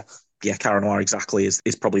it? Yeah, Cara Noir exactly is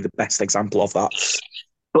probably the best example of that.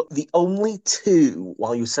 But the only 2,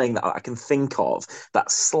 while you were saying that, I can think of that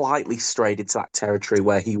slightly strayed into that territory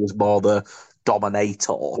where he was more the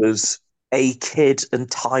dominator was A Kid and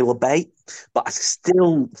Tyler Bate, but I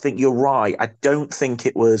still think you're right. I don't think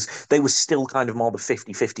they were still kind of more the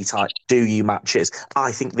 50-50 type do you matches.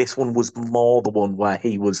 I think this one was more the one where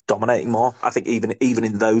he was dominating more. I think even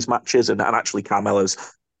in those matches, and actually Carmelo's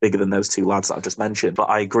bigger than those two lads that I've just mentioned. But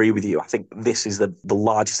I agree with you. I think this is the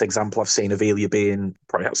largest example I've seen of Ilya being,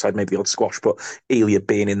 probably outside maybe the odd squash, but Ilya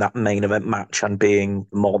being in that main event match and being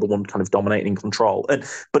more the one kind of dominating control.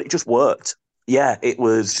 But it just worked. Yeah, it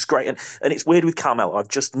was just great. And it's weird with Carmelo. I've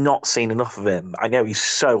just not seen enough of him. I know he's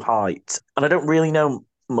so hyped. And I don't really know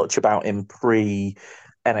much about him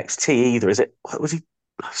pre-NXT either. Was he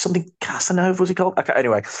something Casanova, was he called? Okay,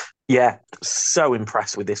 anyway, yeah, so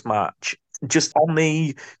impressed with this match. Just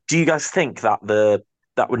do you guys think that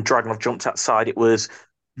when Dragunov jumped outside, it was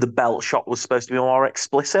the belt shot was supposed to be more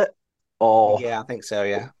explicit? Or yeah, I think so.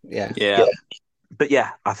 Yeah. But yeah,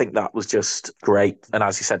 I think that was just great. And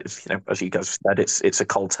as you said, as you guys said, it's a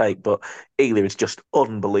cold take, but Ilya is just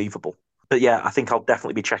unbelievable. But yeah, I think I'll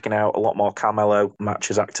definitely be checking out a lot more Carmelo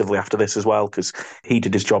matches actively after this as well, because he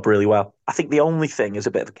did his job really well. I think the only thing is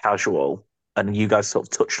a bit of a casual, and you guys sort of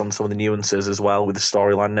touched on some of the nuances as well with the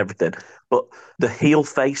storyline and everything, but the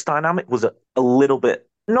heel-face dynamic was a little bit,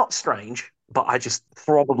 not strange, but I just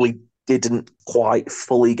probably didn't quite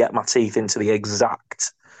fully get my teeth into the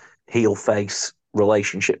exact heel-face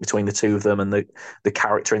relationship between the two of them, and the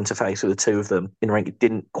character interface of the two of them in ring. It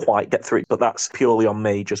didn't quite get through, but that's purely on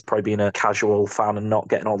me, just probably being a casual fan and not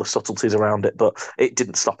getting all the subtleties around it, but it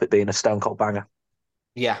didn't stop it being a stone cold banger.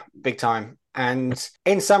 Yeah, big time. And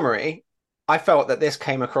in summary, I felt that this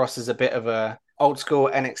came across as a bit of a old school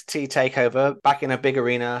NXT takeover, back in a big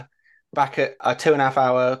arena, back at a 2.5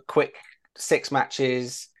 hour quick 6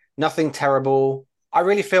 matches, nothing terrible. I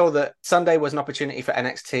really feel that Sunday was an opportunity for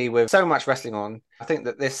NXT with so much wrestling on. I think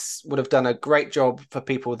that this would have done a great job for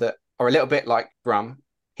people that are a little bit like Brum.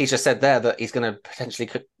 He's just said there that he's going to potentially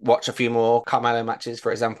watch a few more Carmelo matches,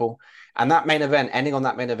 for example. And that main event, ending on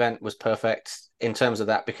that main event, was perfect in terms of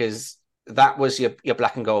that, because that was your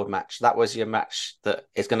black and gold match. That was your match that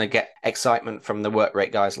is going to get excitement from the work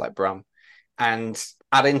rate guys like Brum. And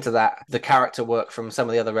add into that the character work from some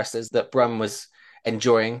of the other wrestlers that Brum was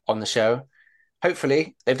enjoying on the show.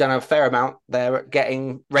 Hopefully, they've done a fair amount. They're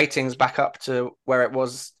getting ratings back up to where it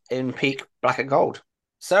was in peak black and gold.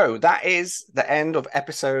 So that is the end of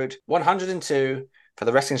episode 102 for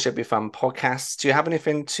the Wrestling Should Be Fun podcast. Do you have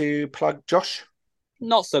anything to plug, Josh?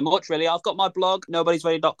 Not so much, really. I've got my blog,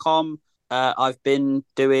 nobodysready.com. I've been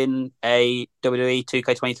doing a WWE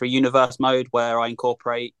 2K23 Universe mode where I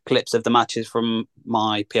incorporate clips of the matches from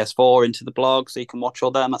my PS4 into the blog, so you can watch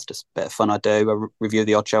all them. That's just a bit of fun I do. I review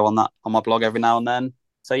the odd show on my blog every now and then.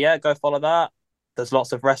 So yeah, go follow that. There's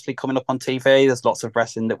lots of wrestling coming up on TV. There's lots of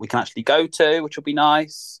wrestling that we can actually go to, which will be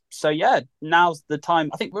nice. So yeah, now's the time.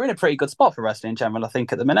 I think we're in a pretty good spot for wrestling in general, I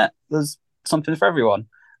think, at the minute. There's something for everyone.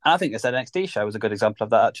 And I think this NXT show was a good example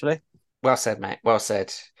of that, actually. Well said, mate. Well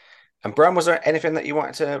said. And Bram, was there anything that you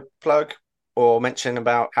wanted to plug or mention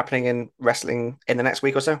about happening in wrestling in the next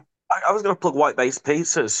week or so? I was going to plug white-based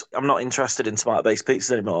pizzas. I'm not interested in tomato-based pizzas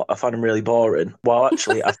anymore. I find them really boring. Well,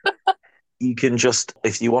 actually, you can just,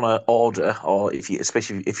 if you want to order, or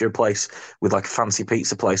especially if you're a place with like a fancy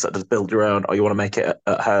pizza place that does build your own, or you want to make it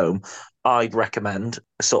at home, I'd recommend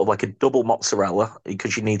sort of like a double mozzarella,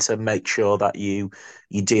 because you need to make sure that you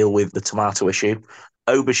deal with the tomato issue.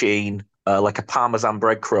 Aubergine, like a Parmesan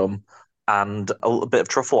breadcrumb, and a little bit of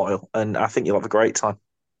truffle oil, and I think you'll have a great time.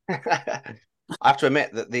 I have to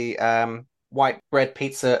admit that the white bread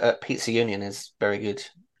pizza at Pizza Union is very good.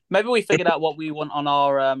 Maybe we figured out what we want on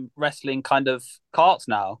our wrestling kind of carts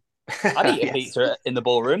now. I'd eat a pizza in the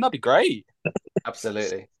ballroom. That'd be great.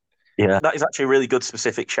 Absolutely. Yeah, that is actually a really good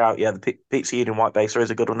specific shout. Yeah, the Pizza Union white baser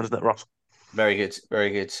is a good one, isn't it, Ross? Very good.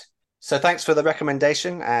 Very good. So thanks for the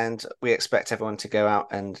recommendation, and we expect everyone to go out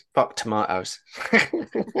and fuck tomatoes.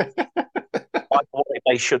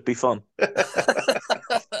 They should be fun.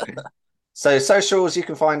 So socials, you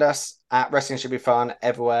can find us at Wrestling Should Be Fun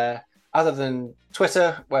everywhere, other than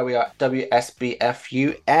Twitter, where we are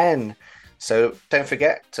WSBFUN. So don't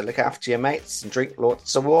forget to look after your mates and drink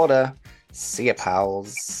lots of water. See ya,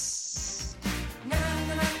 pals.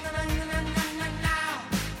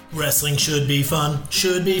 Wrestling should be fun,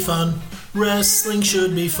 should be fun. Wrestling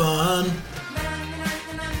should be fun.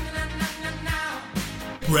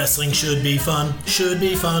 Wrestling should be fun, should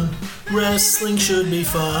be fun. Wrestling should be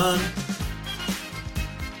fun.